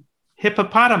and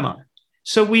hippopotami.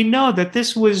 So we know that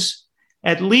this was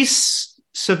at least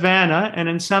savanna, and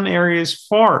in some areas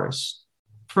forest,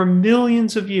 for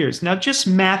millions of years. Now, just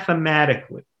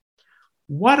mathematically,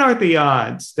 what are the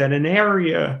odds that an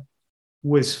area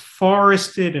was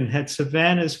forested and had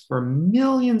savannas for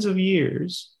millions of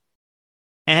years,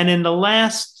 and in the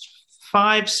last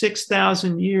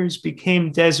 5,000-6,000 years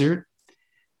became desert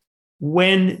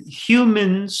when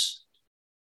humans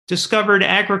discovered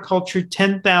agriculture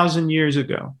 10,000 years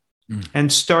ago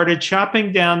and started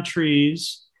chopping down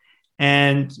trees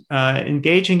and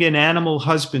engaging in animal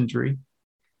husbandry?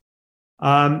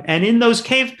 And in those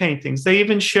cave paintings, they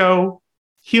even show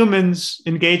humans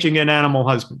engaging in animal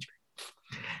husbandry.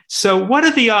 So what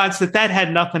are the odds that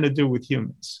had nothing to do with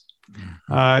humans?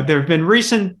 There have been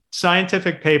recent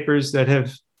scientific papers that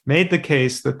have made the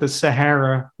case that the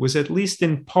Sahara was at least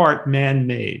in part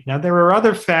man-made. Now, there are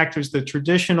other factors. The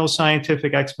traditional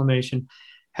scientific explanation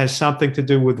has something to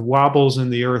do with wobbles in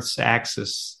the Earth's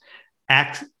axis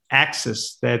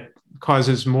that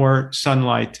causes more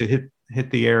sunlight to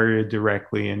hit the area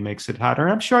directly and makes it hotter.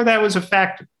 I'm sure that was a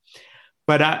factor.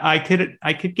 But I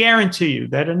could guarantee you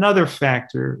that another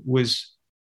factor was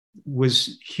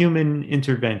human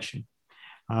intervention.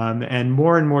 And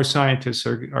more scientists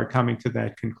are coming to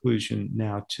that conclusion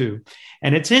now, too.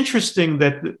 And it's interesting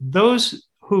that those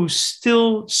who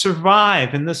still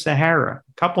survive in the Sahara,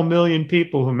 a couple million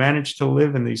people who manage to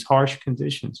live in these harsh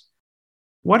conditions,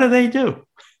 what do?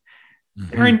 Mm-hmm.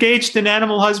 They're engaged in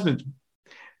animal husbandry.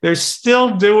 They're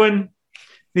still doing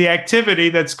the activity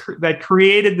that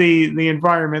created the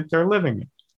environment they're living in.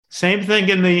 Same thing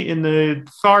in the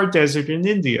Thar Desert in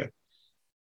India.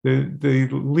 The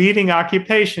leading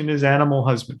occupation is animal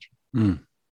husbandry. Mm.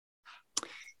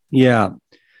 Yeah,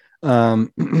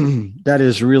 that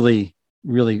is really,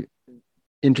 really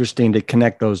interesting to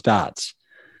connect those dots.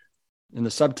 In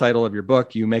the subtitle of your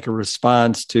book, you make a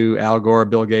response to Al Gore,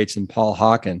 Bill Gates, and Paul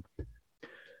Hawken.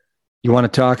 You want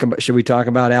to talk about? Should we talk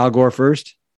about Al Gore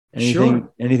first? Sure.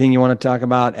 Anything you want to talk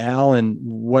about Al and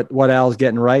what Al's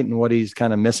getting right and what he's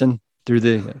kind of missing through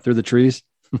the trees?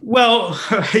 Well,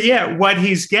 yeah, what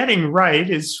he's getting right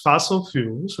is fossil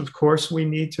fuels. Of course, we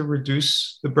need to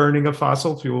reduce the burning of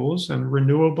fossil fuels, and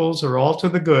renewables are all to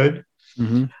the good.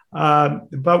 Mm-hmm.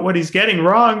 But what he's getting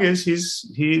wrong is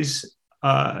he's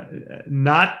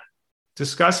not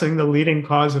discussing the leading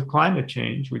cause of climate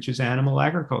change, which is animal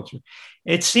agriculture.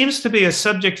 It seems to be a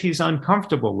subject he's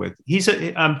uncomfortable with.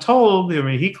 I'm told,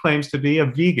 he claims to be a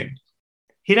vegan.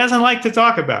 He doesn't like to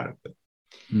talk about it.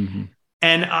 Mm-hmm.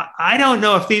 And I don't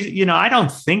know if I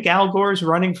don't think Al Gore's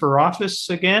running for office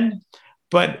again,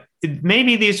 but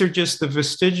maybe these are just the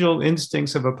vestigial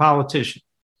instincts of a politician,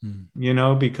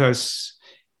 because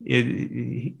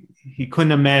he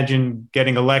couldn't imagine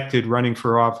getting elected running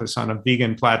for office on a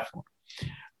vegan platform.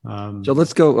 So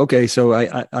let's go. Okay. So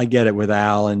I get it with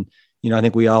Al, and, I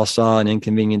think we all saw An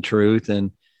Inconvenient Truth,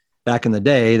 and back in the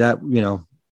day that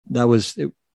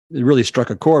it really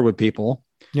struck a chord with people.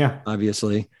 Yeah,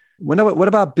 obviously. What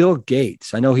about Bill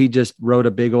Gates? I know he just wrote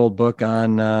a big old book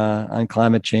on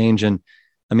climate change. And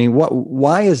I mean,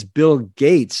 why is Bill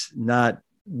Gates not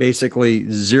basically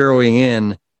zeroing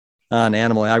in on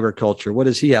animal agriculture? What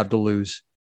does he have to lose?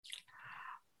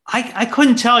 I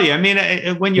couldn't tell you. I mean,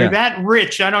 when you're that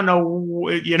rich, I don't know,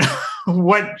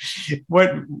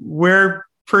 where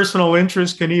personal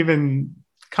interest can even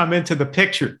come into the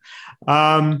picture.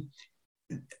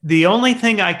 The only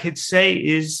thing I could say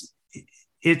is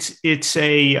there's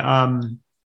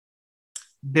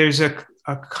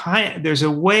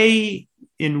a way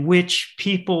in which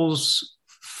people's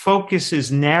focus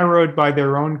is narrowed by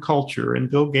their own culture, and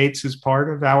Bill Gates is part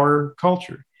of our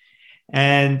culture.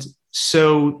 And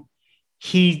so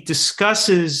he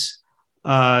discusses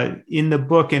in the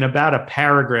book, in about a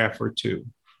paragraph or two,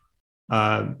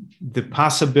 the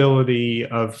possibility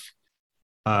of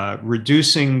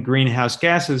reducing greenhouse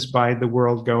gases by the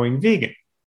world going vegan.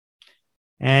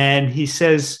 And he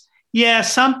says, yeah,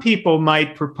 some people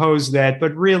might propose that,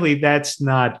 but really that's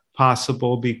not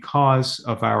possible because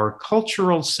of our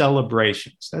cultural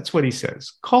celebrations. That's what he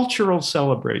says, cultural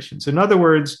celebrations. In other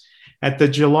words, at the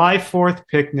July 4th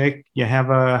picnic, you have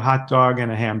a hot dog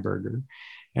and a hamburger.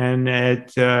 And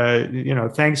at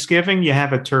Thanksgiving, you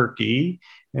have a turkey.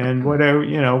 And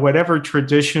whatever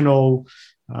traditional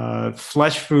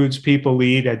flesh foods people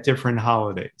eat at different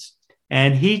holidays.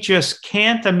 And he just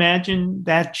can't imagine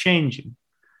that changing.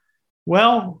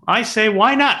 Well, I say,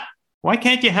 why not? Why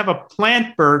can't you have a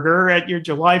plant burger at your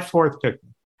July 4th picnic?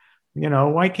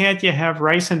 Why can't you have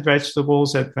rice and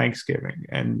vegetables at Thanksgiving?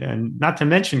 And not to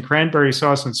mention cranberry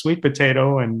sauce and sweet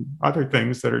potato and other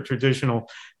things that are traditional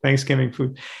Thanksgiving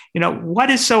food. What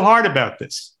is so hard about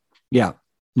this? Yeah,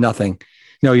 nothing.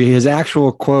 No, his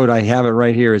actual quote, I have it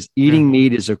right here, is eating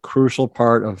meat is a crucial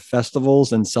part of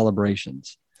festivals and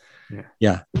celebrations.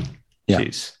 Yeah.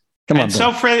 Jeez. Come on. And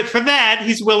so for that,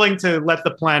 he's willing to let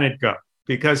the planet go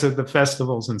because of the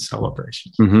festivals and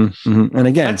celebrations. Mm-hmm, mm-hmm. And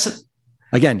again,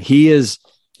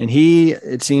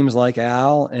 it seems like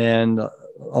Al and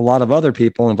a lot of other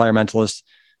people, environmentalists,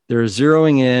 they're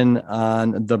zeroing in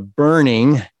on the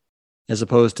burning as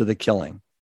opposed to the killing.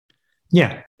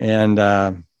 Yeah. And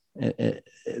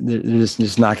it's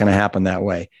just not going to happen that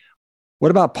way.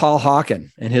 What about Paul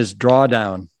Hawken and his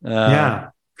drawdown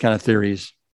kind of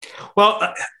theories?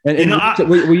 Well,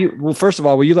 first of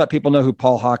all, will you let people know who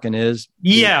Paul Hawken is?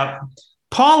 Yeah.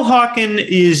 Paul Hawken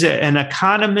is an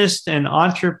economist, an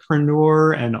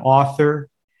entrepreneur, and author.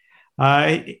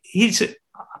 He's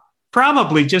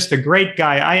probably just a great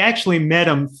guy. I actually met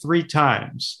him 3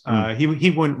 times. He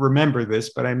wouldn't remember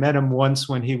this, but I met him once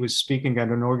when he was speaking at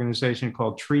an organization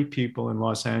called Tree People in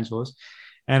Los Angeles.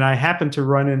 And I happened to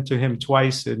run into him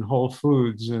twice in Whole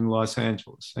Foods in Los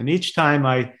Angeles. And each time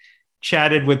I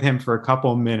chatted with him for a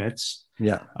couple of minutes.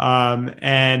 Yeah.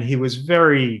 And he was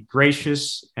very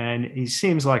gracious, and he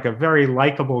seems like a very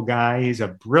likable guy. He's a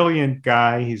brilliant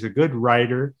guy. He's a good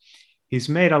writer. He's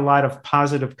made a lot of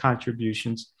positive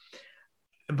contributions,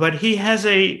 but he has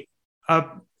a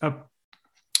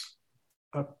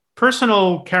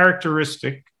personal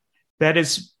characteristic that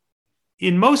is,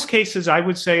 in most cases, I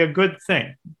would say a good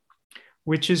thing,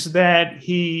 which is that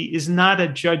he is not a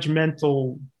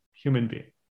judgmental human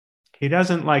being. He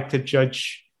doesn't like to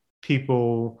judge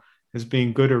people as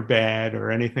being good or bad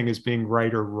or anything as being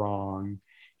right or wrong.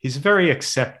 He's very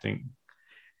accepting.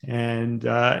 And,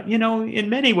 in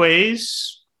many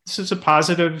ways, this is a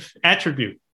positive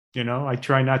attribute. I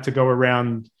try not to go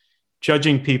around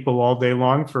judging people all day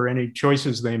long for any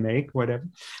choices they make, whatever.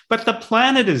 But the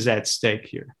planet is at stake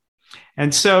here.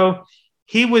 And so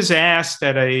he was asked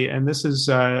and this is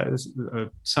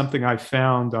something I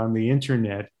found on the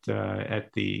internet at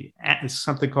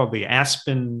something called the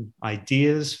Aspen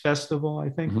Ideas Festival, I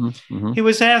think. Mm-hmm, mm-hmm. He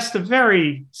was asked a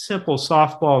very simple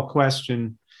softball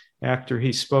question after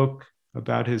he spoke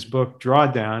about his book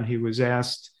Drawdown. He was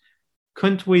asked,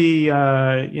 couldn't we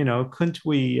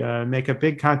make a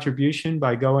big contribution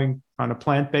by going on a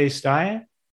plant-based diet?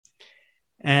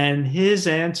 And his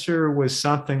answer was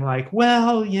something like,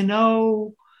 well,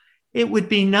 it would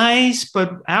be nice,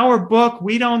 but our book,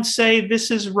 we don't say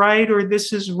this is right or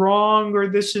this is wrong or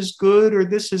this is good or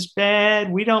this is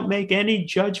bad. We don't make any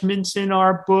judgments in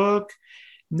our book.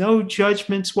 No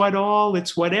judgments at all.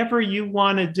 It's whatever you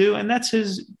want to do. And that's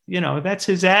his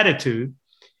attitude.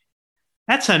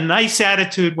 That's a nice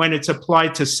attitude when it's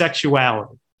applied to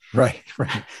sexuality. Right.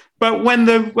 But when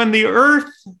the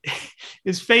earth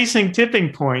is facing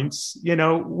tipping points,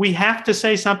 we have to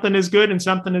say something is good and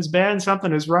something is bad and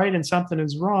something is right and something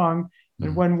is wrong. Mm.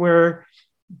 And when we're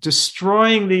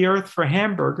destroying the earth for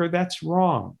hamburger, that's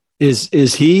wrong. Is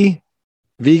he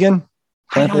vegan?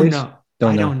 I don't know.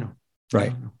 Don't know.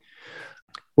 Right.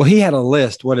 Well, he had a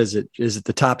list. What is it? Is it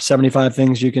the top 75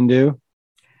 things you can do?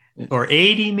 Or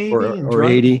 80 maybe? Or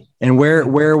 80. And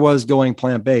where was going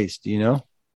plant-based? Do you know?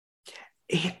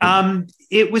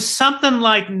 It was something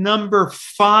like number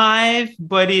 5,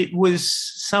 but it was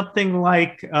something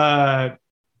like,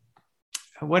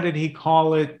 what did he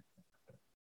call it?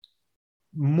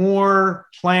 More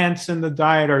plants in the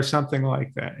diet or something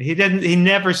like that. He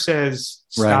never says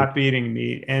stop eating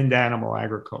meat, end animal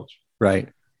agriculture. Right.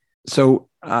 So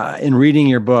in reading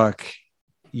your book,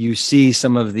 you see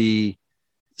some of the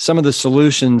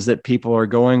solutions that people are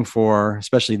going for,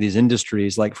 especially these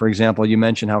industries. Like, for example, you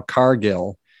mentioned how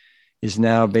Cargill is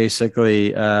now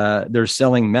basically, they're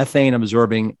selling methane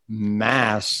absorbing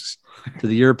masks to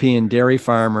the European dairy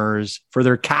farmers for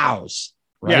their cows,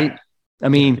 right? Yeah. I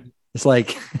mean, it's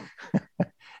like,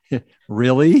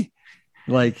 really?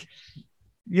 Like,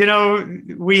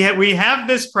 we have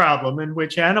this problem in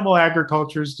which animal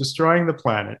agriculture is destroying the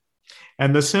planet.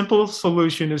 And the simple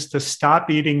solution is to stop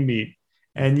eating meat.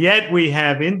 And yet we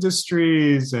have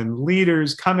industries and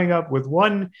leaders coming up with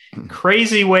one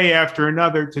crazy way after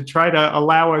another to try to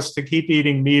allow us to keep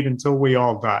eating meat until we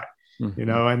all die. Mm-hmm.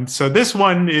 And so this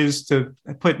one is to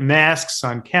put masks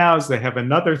on cows. They have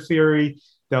another theory.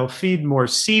 They'll feed more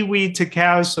seaweed to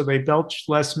cows so they belch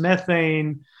less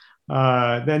methane.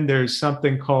 Then there's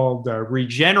something called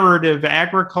regenerative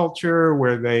agriculture,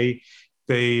 where they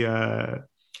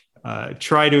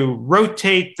try to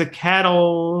rotate the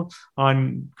cattle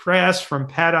on grass from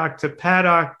paddock to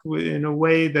paddock in a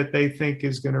way that they think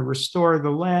is going to restore the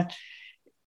land.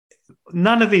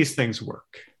 None of these things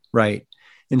work. Right.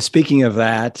 And speaking of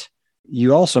that,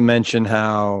 you also mentioned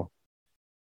how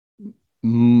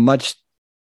much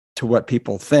to what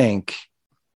people think,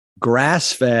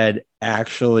 grass-fed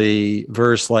actually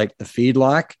versus like the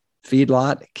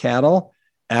feedlot cattle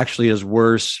actually is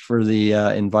worse for the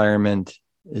environment.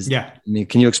 I mean,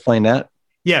 can you explain that?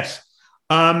 Yes.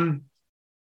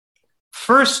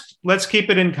 First, let's keep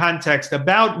it in context.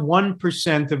 About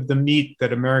 1% of the meat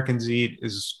that Americans eat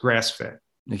is grass-fed.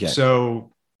 Okay.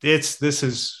 So this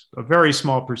is a very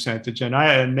small percentage,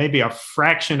 and maybe a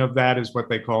fraction of that is what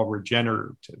they call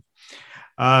regenerative.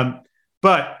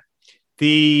 But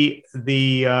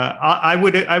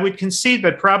I would concede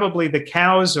that probably the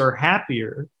cows are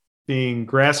happier being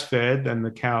grass-fed than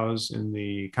the cows in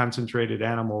the concentrated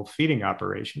animal feeding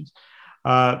operations.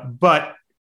 But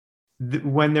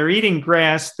when they're eating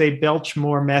grass, they belch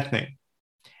more methane.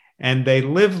 And they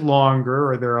live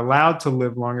longer, or they're allowed to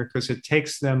live longer, because it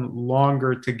takes them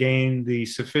longer to gain the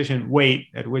sufficient weight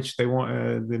at which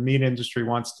the meat industry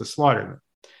wants to slaughter them.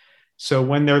 So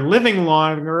when they're living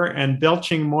longer and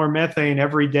belching more methane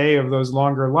every day of those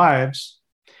longer lives,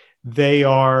 they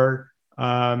are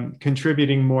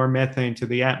contributing more methane to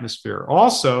the atmosphere.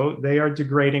 Also, they are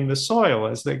degrading the soil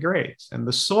as they graze, and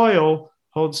the soil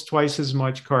holds twice as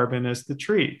much carbon as the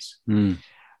trees.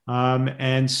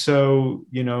 And so,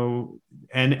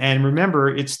 and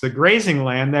remember, it's the grazing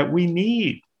land that we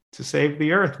need to save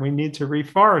the earth. We need to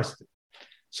reforest it.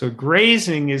 So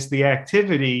grazing is the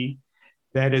activity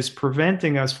that is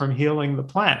preventing us from healing the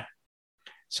planet.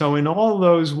 So in all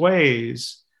those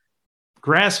ways,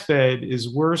 grass-fed is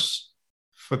worse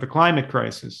for the climate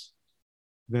crisis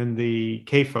than the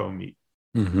CAFO meat.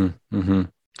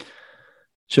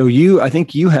 So I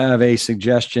think you have a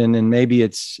suggestion, and maybe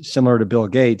it's similar to Bill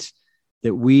Gates,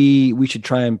 that we should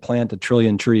try and plant 1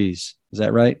 trillion trees. Is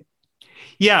that right?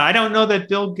 Yeah, I don't know that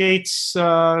Bill Gates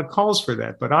calls for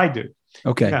that, but I do.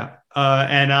 Okay. Yeah.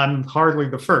 And I'm hardly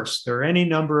the first. There are any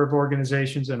number of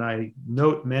organizations, and I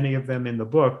note many of them in the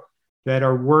book, that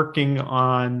are working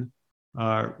on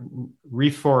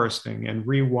reforesting and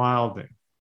rewilding.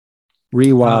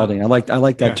 Rewilding. I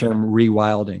like that term,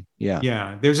 rewilding. Yeah.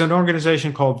 Yeah. There's an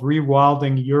organization called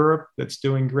Rewilding Europe that's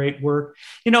doing great work.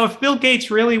 If Bill Gates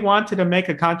really wanted to make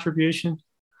a contribution,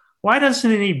 why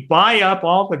doesn't he buy up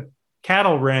all the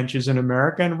cattle ranches in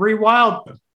America and rewild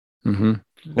them?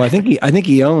 Well, I think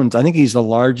he's the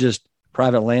largest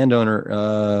private landowner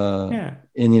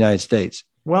in the United States.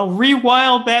 Well,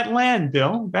 rewild that land,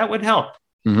 Bill. That would help.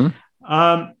 The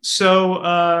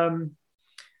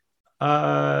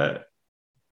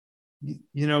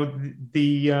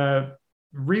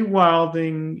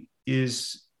rewilding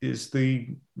is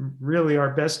really our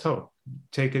best hope.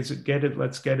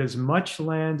 Let's get as much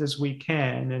land as we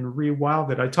can and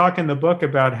rewild it. I talk in the book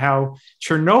about how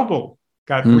Chernobyl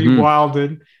got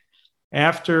rewilded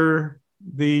after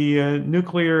the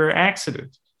nuclear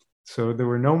accident. So there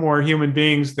were no more human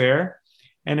beings there,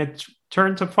 and it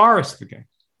turned to forest again.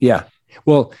 Yeah.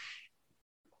 Well,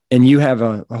 and you have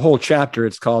a whole chapter.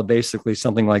 It's called basically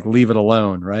something like "Leave It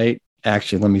Alone," right?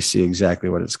 Actually, let me see exactly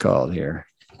what it's called here.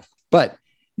 But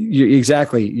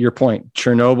exactly your point,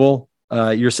 Chernobyl.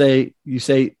 You say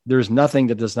there's nothing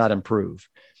that does not improve,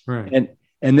 right?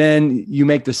 And then you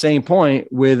make the same point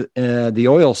with the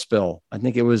oil spill. I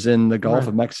think it was in the Gulf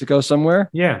of Mexico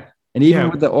somewhere. Yeah. And even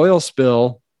with the oil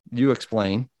spill, you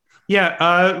explain.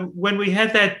 Yeah. When we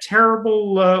had that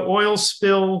terrible oil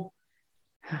spill,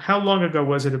 how long ago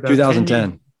was it? About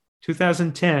 2010.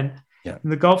 2010 in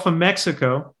the Gulf of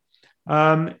Mexico.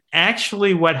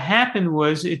 Actually, what happened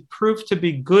was it proved to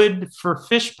be good for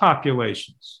fish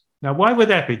populations. Now, why would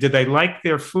that be? Did they like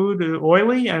their food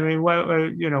oily? I mean,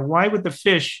 why would the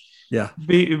fish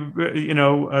be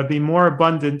more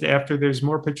abundant after there's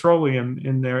more petroleum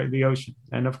in the ocean?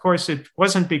 And of course, it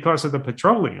wasn't because of the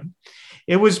petroleum.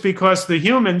 It was because the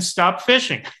humans stopped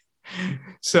fishing.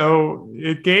 So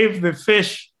it gave the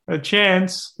fish a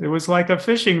chance. It was like a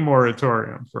fishing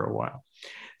moratorium for a while.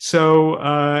 So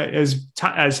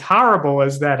as horrible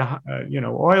as that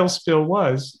oil spill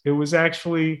was, it was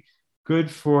actually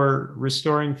good for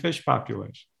restoring fish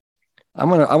population. I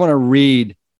want to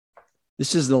read.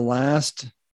 This is the last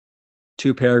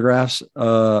 2 paragraphs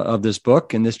of this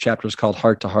book, and this chapter is called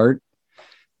Heart to Heart.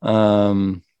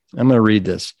 I'm going to read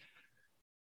this.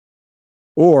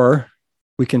 Or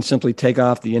we can simply take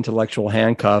off the intellectual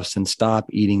handcuffs and stop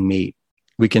eating meat.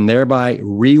 We can thereby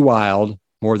rewild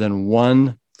more than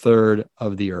 1/3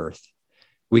 of the earth.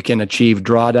 We can achieve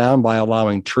drawdown by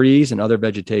allowing trees and other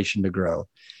vegetation to grow.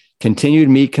 Continued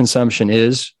meat consumption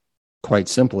is, quite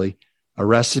simply, a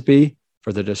recipe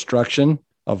for the destruction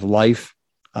of life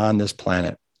on this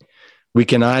planet. We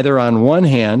can either, on one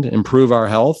hand, improve our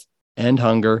health, end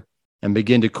hunger, and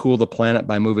begin to cool the planet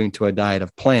by moving to a diet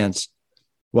of plants,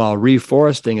 while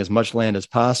reforesting as much land as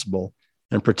possible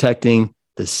and protecting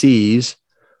the seas.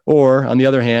 Or, on the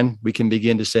other hand, we can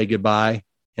begin to say goodbye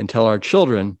and tell our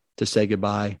children to say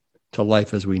goodbye to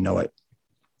life as we know it.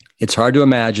 It's hard to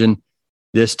imagine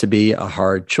this to be a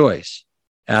hard choice.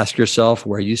 Ask yourself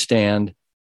where you stand.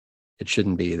 It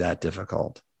shouldn't be that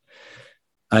difficult.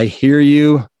 I hear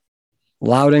you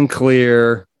loud and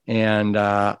clear, and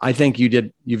I think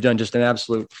you've done just an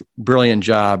absolute brilliant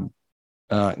job,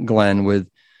 Glenn, with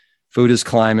Food is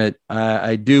Climate.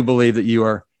 I do believe that you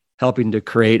are helping to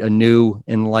create a new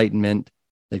enlightenment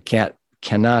that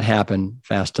cannot happen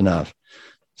fast enough.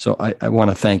 So I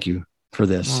want to thank you for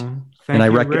this. And I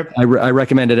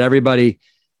recommend that everybody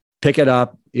pick it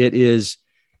up. It's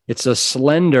a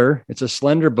slender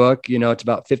book. It's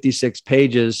about 56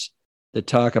 pages that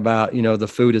talk about, the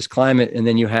food is climate. And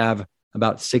then you have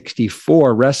about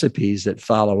 64 recipes that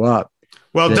follow up.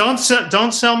 Well, don't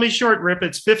sell me short, Rip.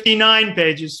 It's 59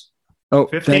 pages. Oh,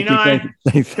 59,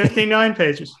 thank you. 59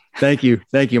 pages. Thank you.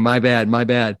 My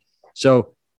bad.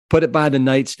 So put it by the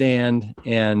nightstand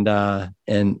and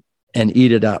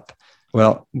eat it up.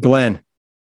 Well, Glen,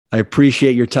 I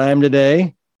appreciate your time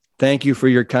today. Thank you for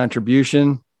your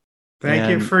contribution. Thank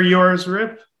you for yours,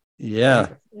 Rip. Yeah.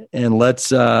 And let's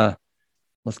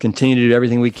continue to do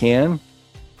everything we can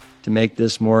to make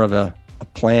this more of a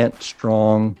plant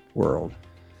strong world.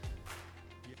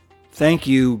 Thank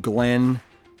you, Glen,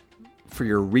 for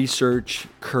your research,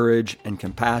 courage, and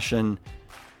compassion.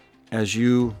 As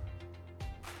you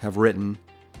have written,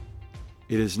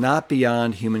 it is not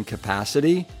beyond human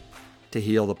capacity to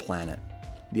heal the planet.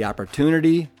 The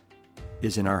opportunity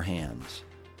is in our hands.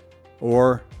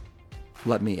 Or,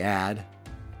 let me add,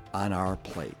 on our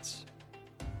plates.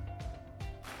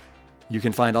 You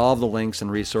can find all of the links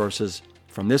and resources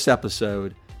from this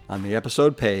episode on the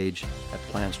episode page at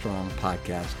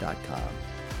plantstrongpodcast.com.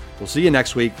 We'll see you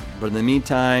next week, but in the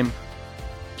meantime,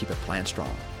 keep it plant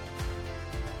strong.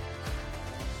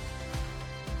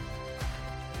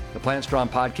 The Plant Strong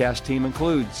podcast team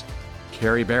includes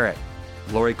Carrie Barrett,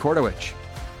 Lori Kordowich,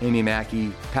 Amy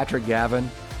Mackey, Patrick Gavin,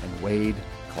 and Wade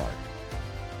Clark.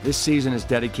 This season is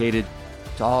dedicated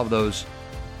to all of those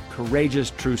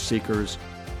courageous truth seekers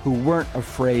who weren't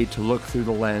afraid to look through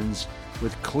the lens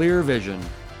with clear vision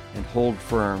and hold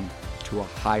firm to a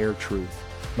higher truth.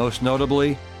 Most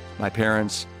notably, my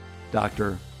parents,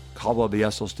 Dr. Caldwell B.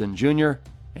 Esselstyn Jr.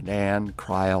 and Ann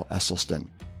Cryle Esselstyn.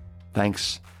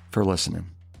 Thanks for listening.